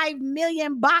 5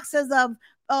 million boxes of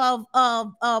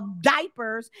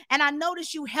diapers, and I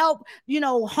noticed you help,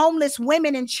 homeless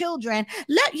women and children.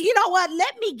 Let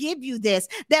me give you this,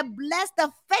 that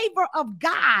the favor of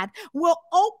God will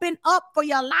open up for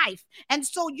your life. And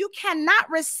so you cannot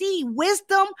receive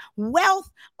wisdom, wealth,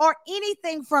 or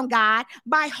anything from God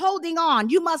by holding on.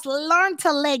 You must learn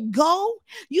to let go.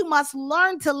 You must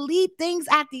learn to leave things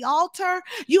at the altar.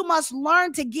 You must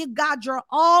learn to give God your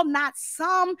all, not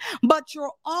some, but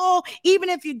your all. Even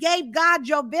if you gave God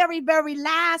your very, very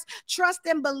last, trust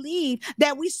and believe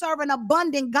that we serve an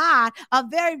abundant God, a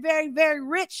very, very, very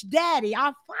rich daddy.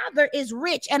 Our Father is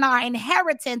rich and our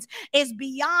inheritance is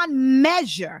beyond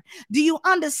measure. Do you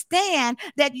understand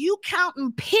that you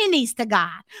counting pennies to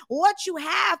God? What you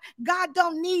have, God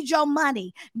don't need your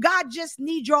money. God just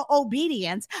needs your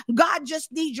obedience. God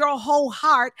just needs your whole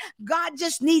heart. God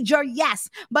just needs your yes,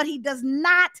 but he does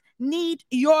not need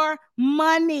your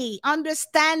money.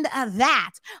 Understand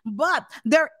that. But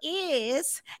there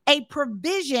is a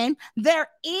provision. There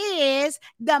is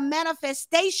the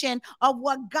manifestation of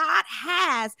what God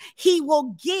has. He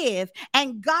will give,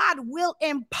 and God will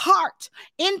impart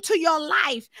into your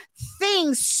life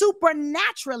things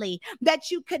supernaturally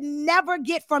that you could never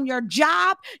get from your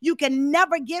job. You can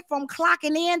never get from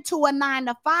clocking in to a 9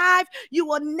 to 5. You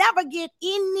will never get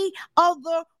any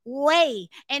other way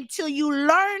until you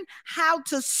learn how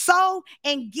to sow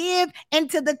and give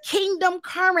into the kingdom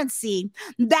currency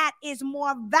that is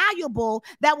more valuable,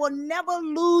 that will never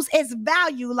lose its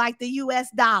value like the US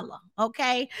dollar.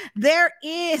 Okay, there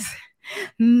is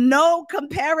no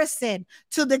comparison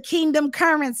to the kingdom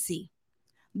currency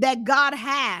that God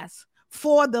has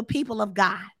for the people of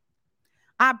God.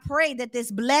 I pray that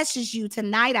this blesses you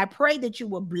tonight. I pray that you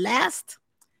were blessed.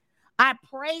 I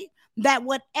pray that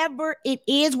whatever it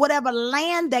is, whatever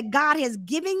land that God has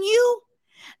given you,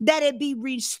 that it be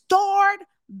restored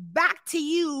back to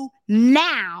you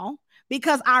now,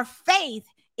 because our faith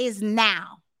is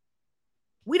now.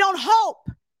 We don't hope,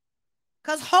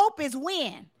 because hope is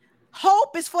when?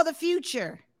 Hope is for the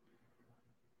future.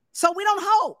 So we don't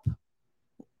hope.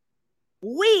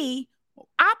 We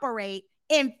operate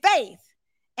in faith,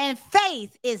 and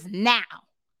faith is now.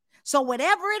 So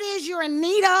whatever it is you're in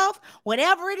need of,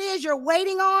 whatever it is you're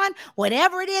waiting on,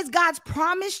 whatever it is God's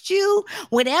promised you,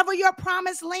 whatever your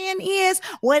promised land is,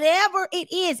 whatever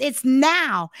it is, it's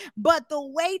now. But the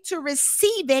way to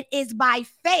receive it is by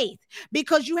faith,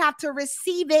 because you have to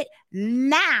receive it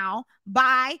now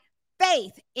by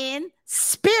faith in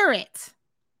spirit.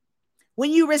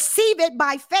 When you receive it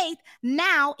by faith,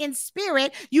 now in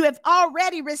spirit, you have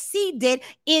already received it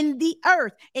in the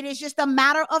earth. It is just a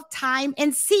matter of time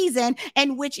and season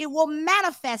in which it will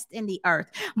manifest in the earth.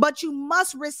 But you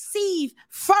must receive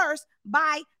first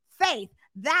by faith.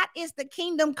 That is the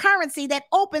kingdom currency that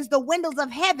opens the windows of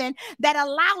heaven, that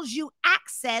allows you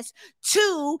access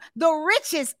to the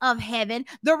riches of heaven,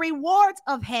 the rewards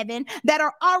of heaven that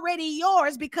are already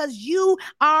yours, because you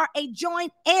are a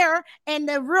joint heir in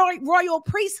the royal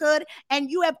priesthood,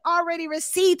 and you have already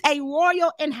received a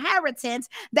royal inheritance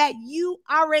that you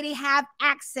already have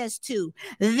access to.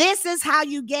 This is how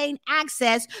you gain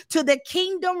access to the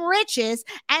kingdom riches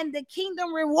and the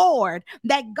kingdom reward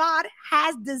that God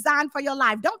has designed for your life.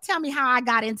 Don't tell me how I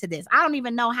got into this. I don't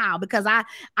even know how, because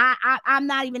I'm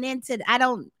not even into it.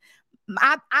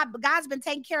 God's been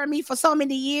taking care of me for so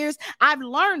many years. I've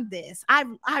learned this.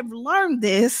 I've learned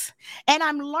this, and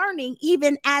I'm learning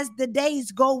even as the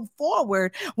days go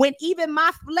forward, when even my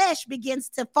flesh begins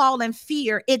to fall in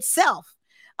fear itself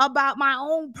about my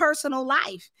own personal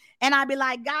life. And I'd be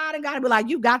like, God, and God would be like,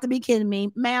 you got to be kidding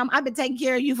me, ma'am. I've been taking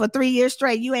care of you for 3 years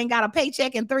straight. You ain't got a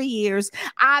paycheck in 3 years.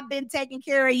 I've been taking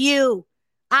care of you.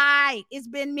 It's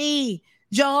been me,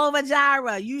 Jehovah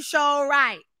Jireh. You sure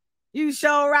right. You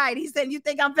sure right. He said, you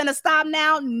think I'm finna stop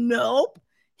now? Nope,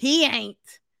 he ain't.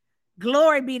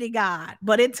 Glory be to God.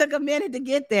 But it took a minute to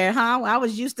get there, huh? I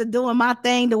was used to doing my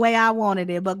thing the way I wanted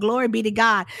it, but glory be to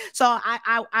God. So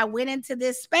I went into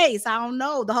this space. I don't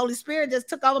know. The Holy Spirit just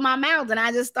took over my mouth, and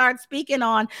I just started speaking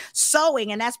on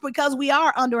sowing. And that's because we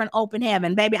are under an open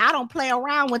heaven, baby. I don't play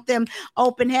around with them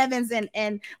open heavens.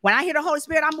 And when I hear the Holy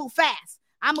Spirit, I move fast.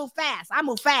 I move fast.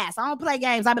 I don't play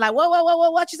games. I'll be like, whoa,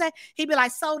 what you say? He'd be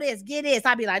like, so this, get this.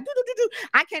 I'd be like, do.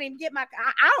 I can't even get I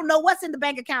don't know what's in the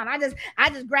bank account. I just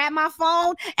grab my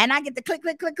phone and I get the click,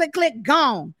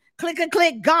 gone.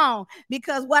 Click, gone.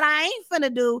 Because what I ain't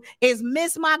finna do is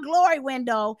miss my glory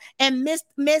window and miss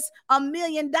 $1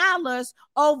 million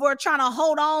over trying to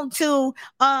hold on to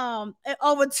holding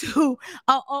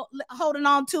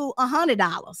on to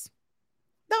 $100.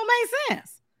 Don't make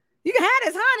sense. You can have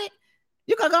this 100.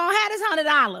 You can go and have this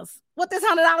 $100. What this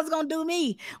 $100 gonna do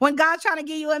me when God's trying to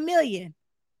give you $1 million?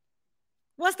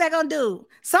 What's that gonna do?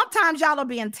 Sometimes y'all are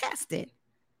being tested.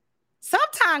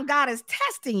 Sometimes God is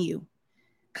testing you,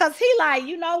 because he like,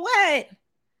 you know what?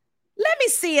 Let me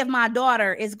see if my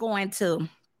daughter is going to.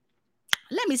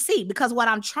 Let me see, because what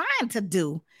I'm trying to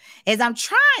do is I'm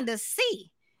trying to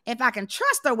see if I can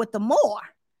trust her with the more.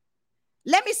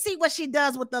 Let me see what she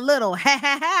does with the little. Hey.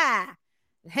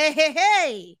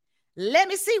 Let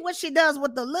me see what she does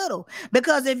with the little.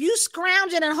 Because if you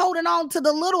scrounging and holding on to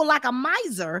the little like a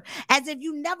miser, as if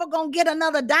you never gonna get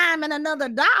another dime and another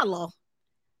dollar,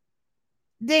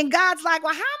 then God's like,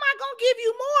 well, how am I gonna give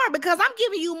you more? Because I'm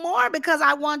giving you more because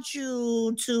I want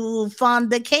you to fund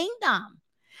the kingdom.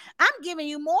 I'm giving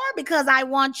you more because I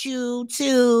want you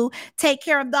to take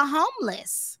care of the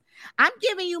homeless. I'm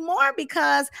giving you more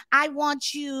because I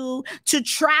want you to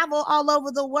travel all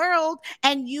over the world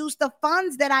and use the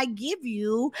funds that I give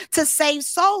you to save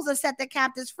souls and set the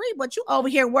captives free. But you over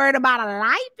here worried about a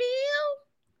light bill?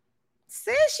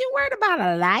 Sis, you worried about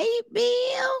a light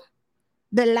bill?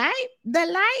 The light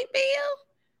bill?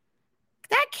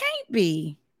 That can't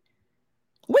be.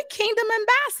 We're kingdom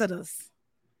ambassadors.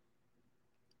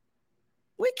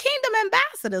 We're kingdom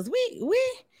ambassadors. We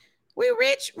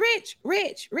rich. Rick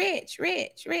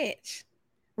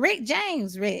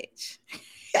James rich.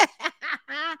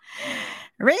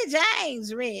 Rick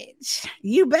James rich.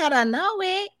 You better know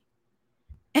it.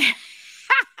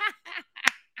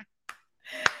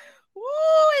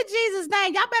 Ooh, in Jesus'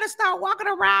 name, y'all better start walking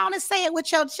around and say it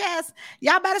with your chest.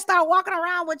 Y'all better start walking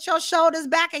around with your shoulders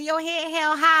back and your head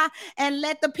held high, and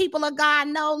let the people of God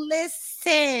know,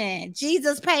 listen,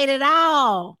 Jesus paid it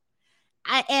all.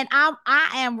 I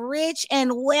am rich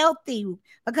and wealthy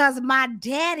because my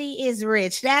daddy is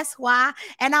rich. That's why.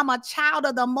 And I'm a child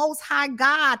of the Most High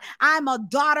God. I'm a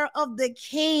daughter of the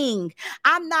King.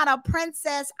 I'm not a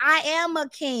princess. I am a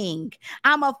king.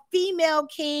 I'm a female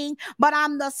king, but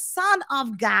I'm the son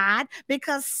of God,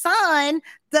 because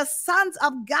the sons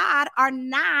of God are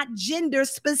not gender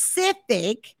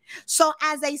specific. So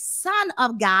as a son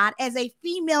of God, as a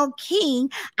female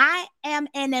king, I am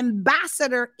an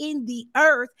ambassador in the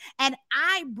earth, and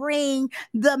I bring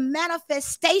the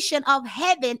manifestation of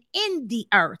heaven in the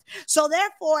earth. So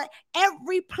therefore,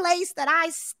 every place that I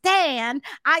stand,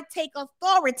 I take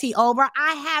authority over.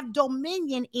 I have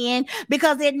dominion in,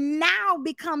 because it now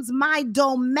becomes my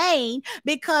domain,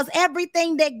 because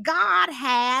everything that God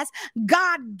has,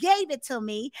 God gave it to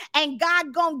me, and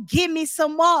God gonna give me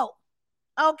some more.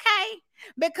 Okay?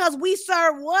 Because we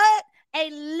serve what? a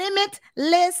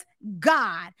limitless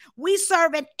God. We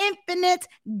serve an infinite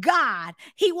God.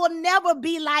 He will never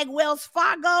be like Wells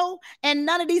Fargo and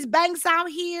none of these banks out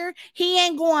here. He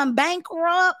ain't going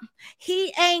bankrupt.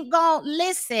 He ain't going,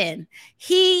 listen,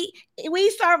 we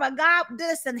serve a God,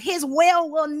 listen, his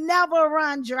well will never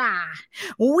run dry.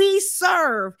 We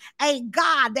serve a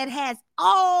God that has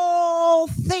all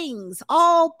things,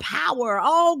 all power,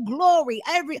 all glory,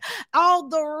 all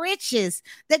the riches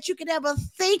that you could ever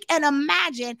think and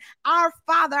imagine. Our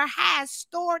Father has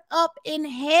stored up in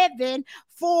heaven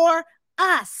for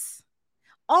us.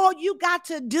 All you got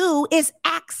to do is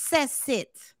access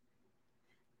it.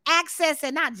 Access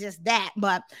it, not just that,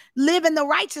 but live in the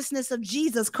righteousness of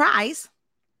Jesus Christ.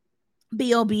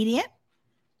 Be obedient.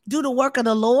 Do the work of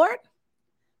the Lord.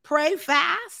 Pray,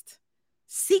 fast.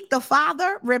 Seek the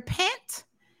Father. Repent.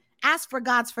 Ask for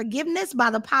God's forgiveness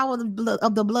by the power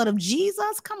of the blood of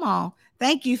Jesus. Come on.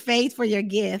 Thank you, Faith, for your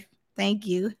gift. Thank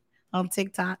you on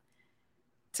TikTok.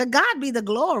 To God be the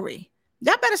glory.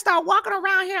 Y'all better start walking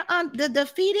around here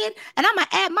undefeated, and I'm going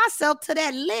to add myself to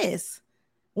that list.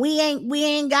 We ain't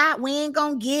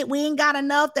gonna get, we ain't got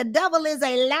enough. The devil is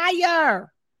a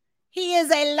liar. He is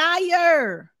a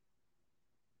liar.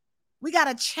 We got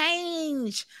to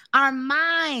change our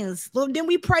minds. Didn't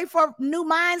we pray for new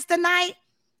minds tonight?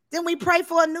 Didn't we pray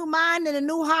for a new mind and a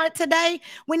new heart today?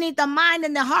 We need the mind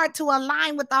and the heart to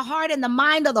align with the heart and the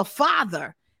mind of the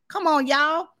Father. Come on,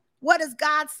 y'all. What does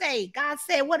God say? God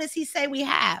said, what does he say we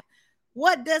have?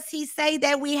 What does he say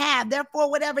that we have? Therefore,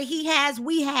 whatever he has,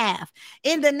 we have.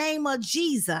 In the name of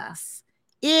Jesus,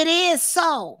 it is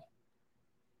so.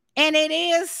 And it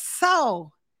is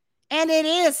so. And it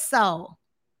is so.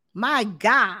 My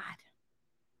God.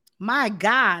 My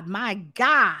God. My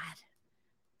God.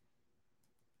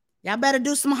 Y'all better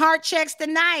do some heart checks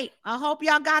tonight. I hope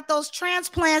y'all got those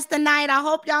transplants tonight. I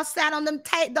hope y'all sat on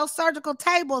those surgical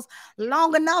tables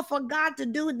long enough for God to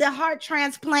do the heart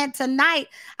transplant tonight.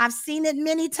 I've seen it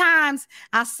many times.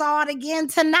 I saw it again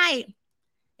tonight.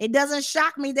 It doesn't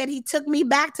shock me that he took me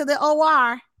back to the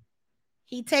OR.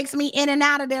 He takes me in and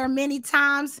out of there many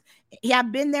times.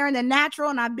 I've been there in the natural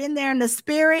and I've been there in the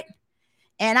spirit.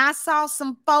 And I saw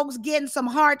some folks getting some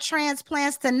heart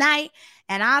transplants tonight.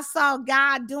 And I saw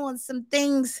God doing some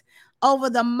things over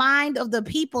the mind of the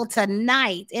people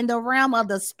tonight in the realm of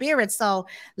the spirit. So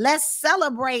let's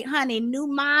celebrate, honey, new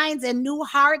minds and new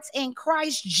hearts in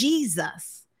Christ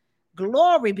Jesus.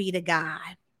 Glory be to God.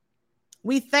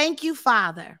 We thank you,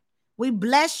 Father. We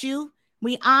bless you.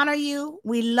 We honor you.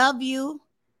 We love you.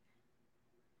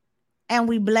 And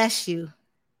we bless you.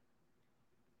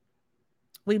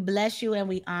 We bless you and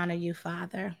we honor you,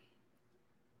 Father.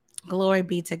 Glory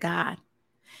be to God.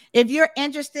 If you're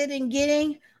interested in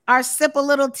getting our Sip a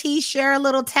Little Tea, Share a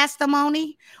Little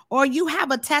Testimony, or you have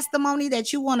a testimony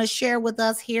that you want to share with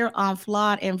us here on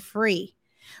Flawed and Free,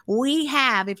 we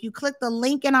have, if you click the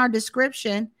link in our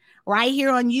description right here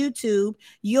on YouTube,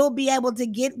 you'll be able to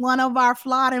get one of our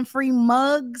Flawed and Free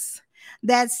mugs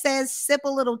that says Sip a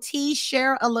Little Tea,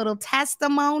 Share a Little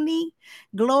Testimony.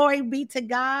 Glory be to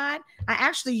God. I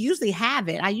actually usually have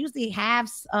it. I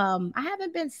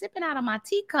haven't been sipping out of my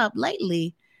teacup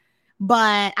lately,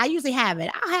 but I usually have it.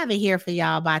 I'll have it here for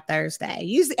y'all by Thursday.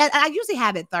 I usually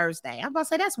have it Thursday. I'm about to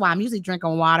say that's why I'm usually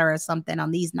drinking water or something on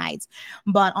these nights.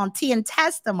 But on Tea and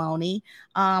Testimony,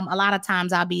 a lot of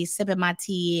times I'll be sipping my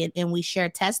tea and we share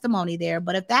testimony there.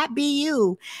 But if that be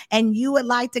you and you would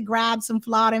like to grab some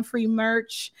Flawed and Free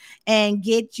merch and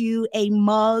get you a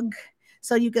mug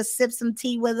so you can sip some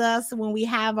tea with us when we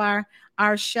have our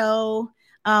show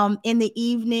in the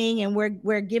evening, and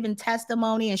we're giving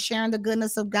testimony and sharing the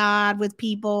goodness of God with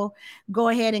people, go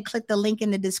ahead and click the link in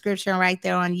the description right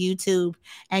there on YouTube,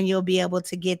 and you'll be able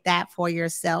to get that for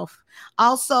yourself.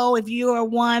 Also, if you are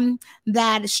one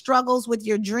that struggles with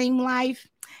your dream life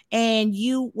and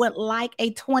you would like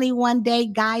a 21-day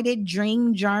guided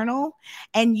dream journal,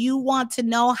 and you want to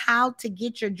know how to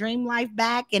get your dream life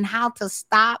back and how to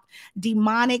stop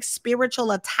demonic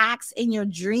spiritual attacks in your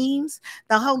dreams,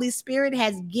 the Holy Spirit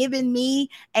has given me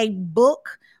a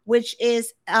book which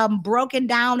is broken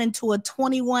down into a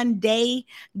 21-day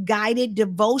guided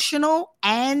devotional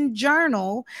and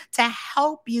journal to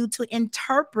help you to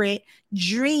interpret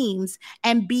dreams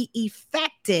and be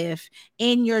effective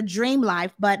in your dream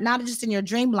life, but not just in your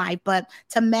dream life, but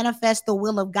to manifest the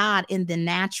will of God in the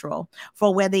natural,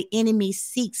 for where the enemy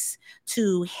seeks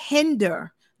to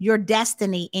hinder your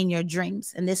destiny in your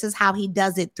dreams. And this is how he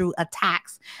does it through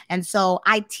attacks. And so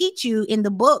I teach you in the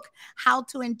book how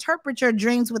to interpret your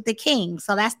dreams with the king.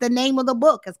 So that's the name of the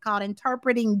book. It's called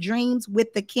Interpreting Dreams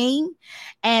with the King.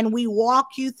 And we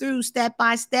walk you through step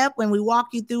by step, when we walk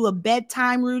you through a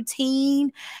bedtime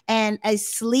routine and a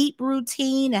sleep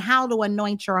routine and how to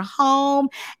anoint your home.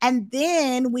 And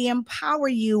then we empower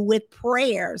you with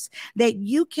prayers that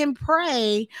you can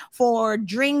pray for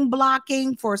dream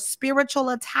blocking, for spiritual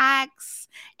attacks,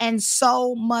 and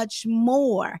so much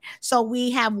more. So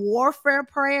we have warfare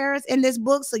prayers in this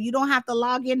book, so you don't have to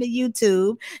log into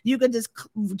YouTube. You can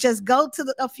just go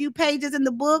to a few pages in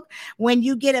the book when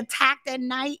you get attacked at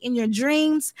night in your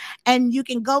dreams, and you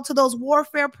can go to those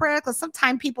warfare prayers, because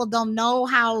sometimes people don't know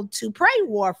how to pray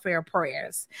warfare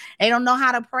prayers. They don't know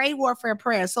how to pray warfare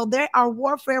prayers. So there are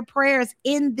warfare prayers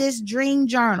in this dream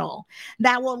journal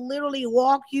that will literally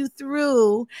walk you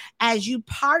through, as you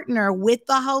partner with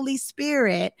the Holy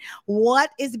Spirit,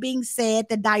 what is being said,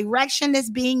 the direction is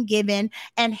being given,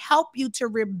 and help you to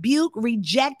rebuke,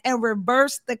 reject, and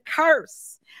reverse the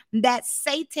curse that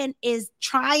Satan is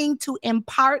trying to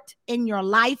impart in your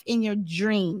life, in your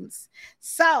dreams.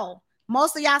 So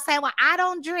most of y'all say, well, I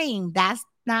don't dream. That's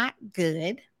not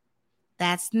good.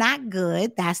 That's not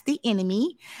good. That's the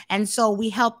enemy. And so we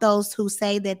help those who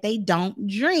say that they don't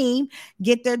dream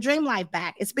get their dream life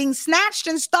back. It's being snatched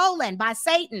and stolen by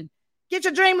Satan. Get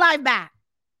your dream life back.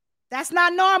 That's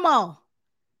not normal.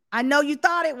 I know you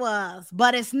thought it was,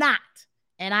 but it's not.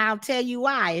 And I'll tell you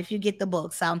why if you get the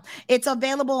book. So it's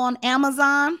available on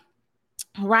Amazon.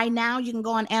 Right now, you can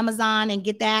go on Amazon and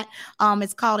get that.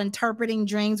 It's called Interpreting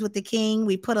Dreams with the King.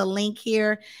 We put a link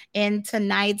here in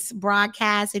tonight's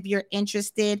broadcast if you're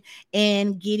interested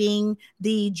in getting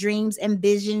the Dreams and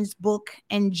Visions book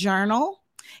and journal.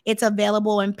 It's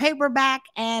available in paperback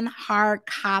and hard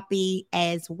copy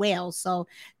as well. So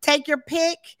take your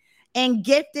pick and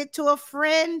gift it to a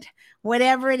friend,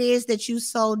 whatever it is that you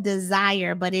so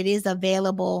desire, but it is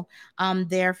available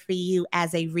there for you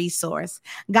as a resource.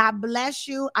 God bless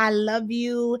you. I love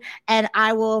you. And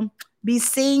I will be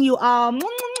seeing you all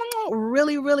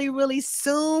really, really, really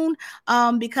soon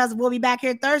because we'll be back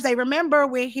here Thursday. Remember,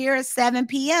 we're here at 7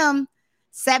 p.m.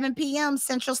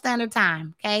 Central Standard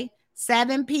Time, okay?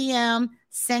 7 p.m.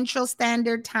 Central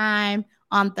Standard Time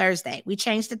on Thursday. We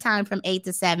changed the time from 8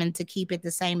 to 7 to keep it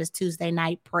the same as Tuesday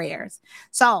night prayers.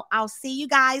 So I'll see you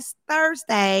guys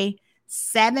Thursday,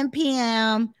 7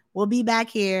 p.m. We'll be back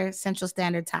here, Central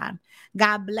Standard Time.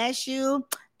 God bless you,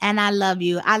 and I love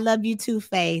you. I love you too,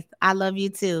 Faith. I love you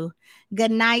too.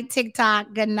 Good night,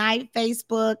 TikTok. Good night,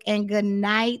 Facebook. And good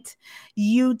night,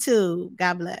 YouTube.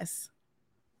 God bless.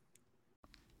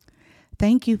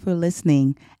 Thank you for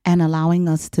listening and allowing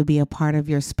us to be a part of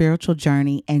your spiritual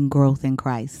journey and growth in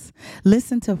Christ.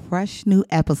 Listen to fresh new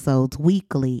episodes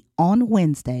weekly on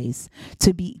Wednesdays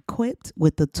to be equipped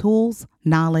with the tools,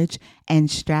 knowledge, and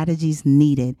strategies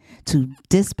needed to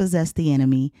dispossess the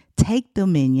enemy, take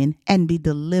dominion, and be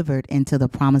delivered into the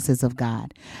promises of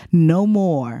God. No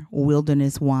more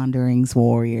wilderness wanderings,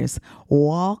 warriors.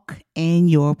 Walk in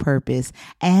your purpose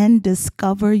and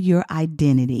discover your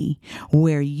identity,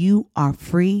 where you are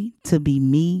free to be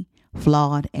me,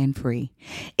 flawed and free.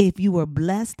 If you were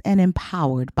blessed and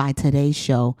empowered by today's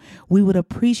show, we would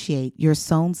appreciate your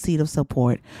sown seed of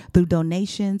support through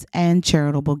donations and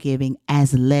charitable giving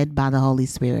as led by the Holy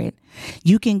Spirit.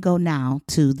 You can go now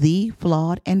to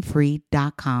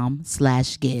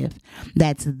theflawedandfree.com/give.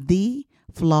 That's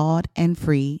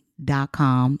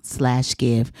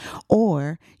theflawedandfree.com/give.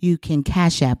 Or you can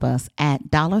Cash App us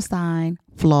at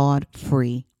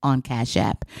 $flawedfree on Cash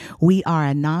App. We are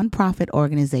a nonprofit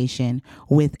organization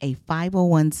with a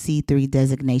 501c3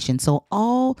 designation. So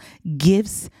all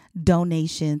gifts,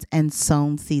 donations, and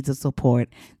sown seeds of support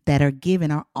that are given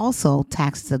are also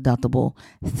tax deductible.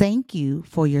 Thank you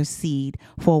for your seed,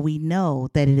 for we know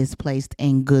that it is placed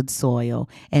in good soil,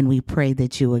 and we pray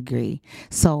that you agree.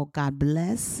 So God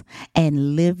bless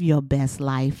and live your best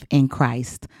life in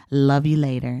Christ. Love you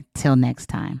later. Till next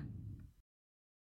time.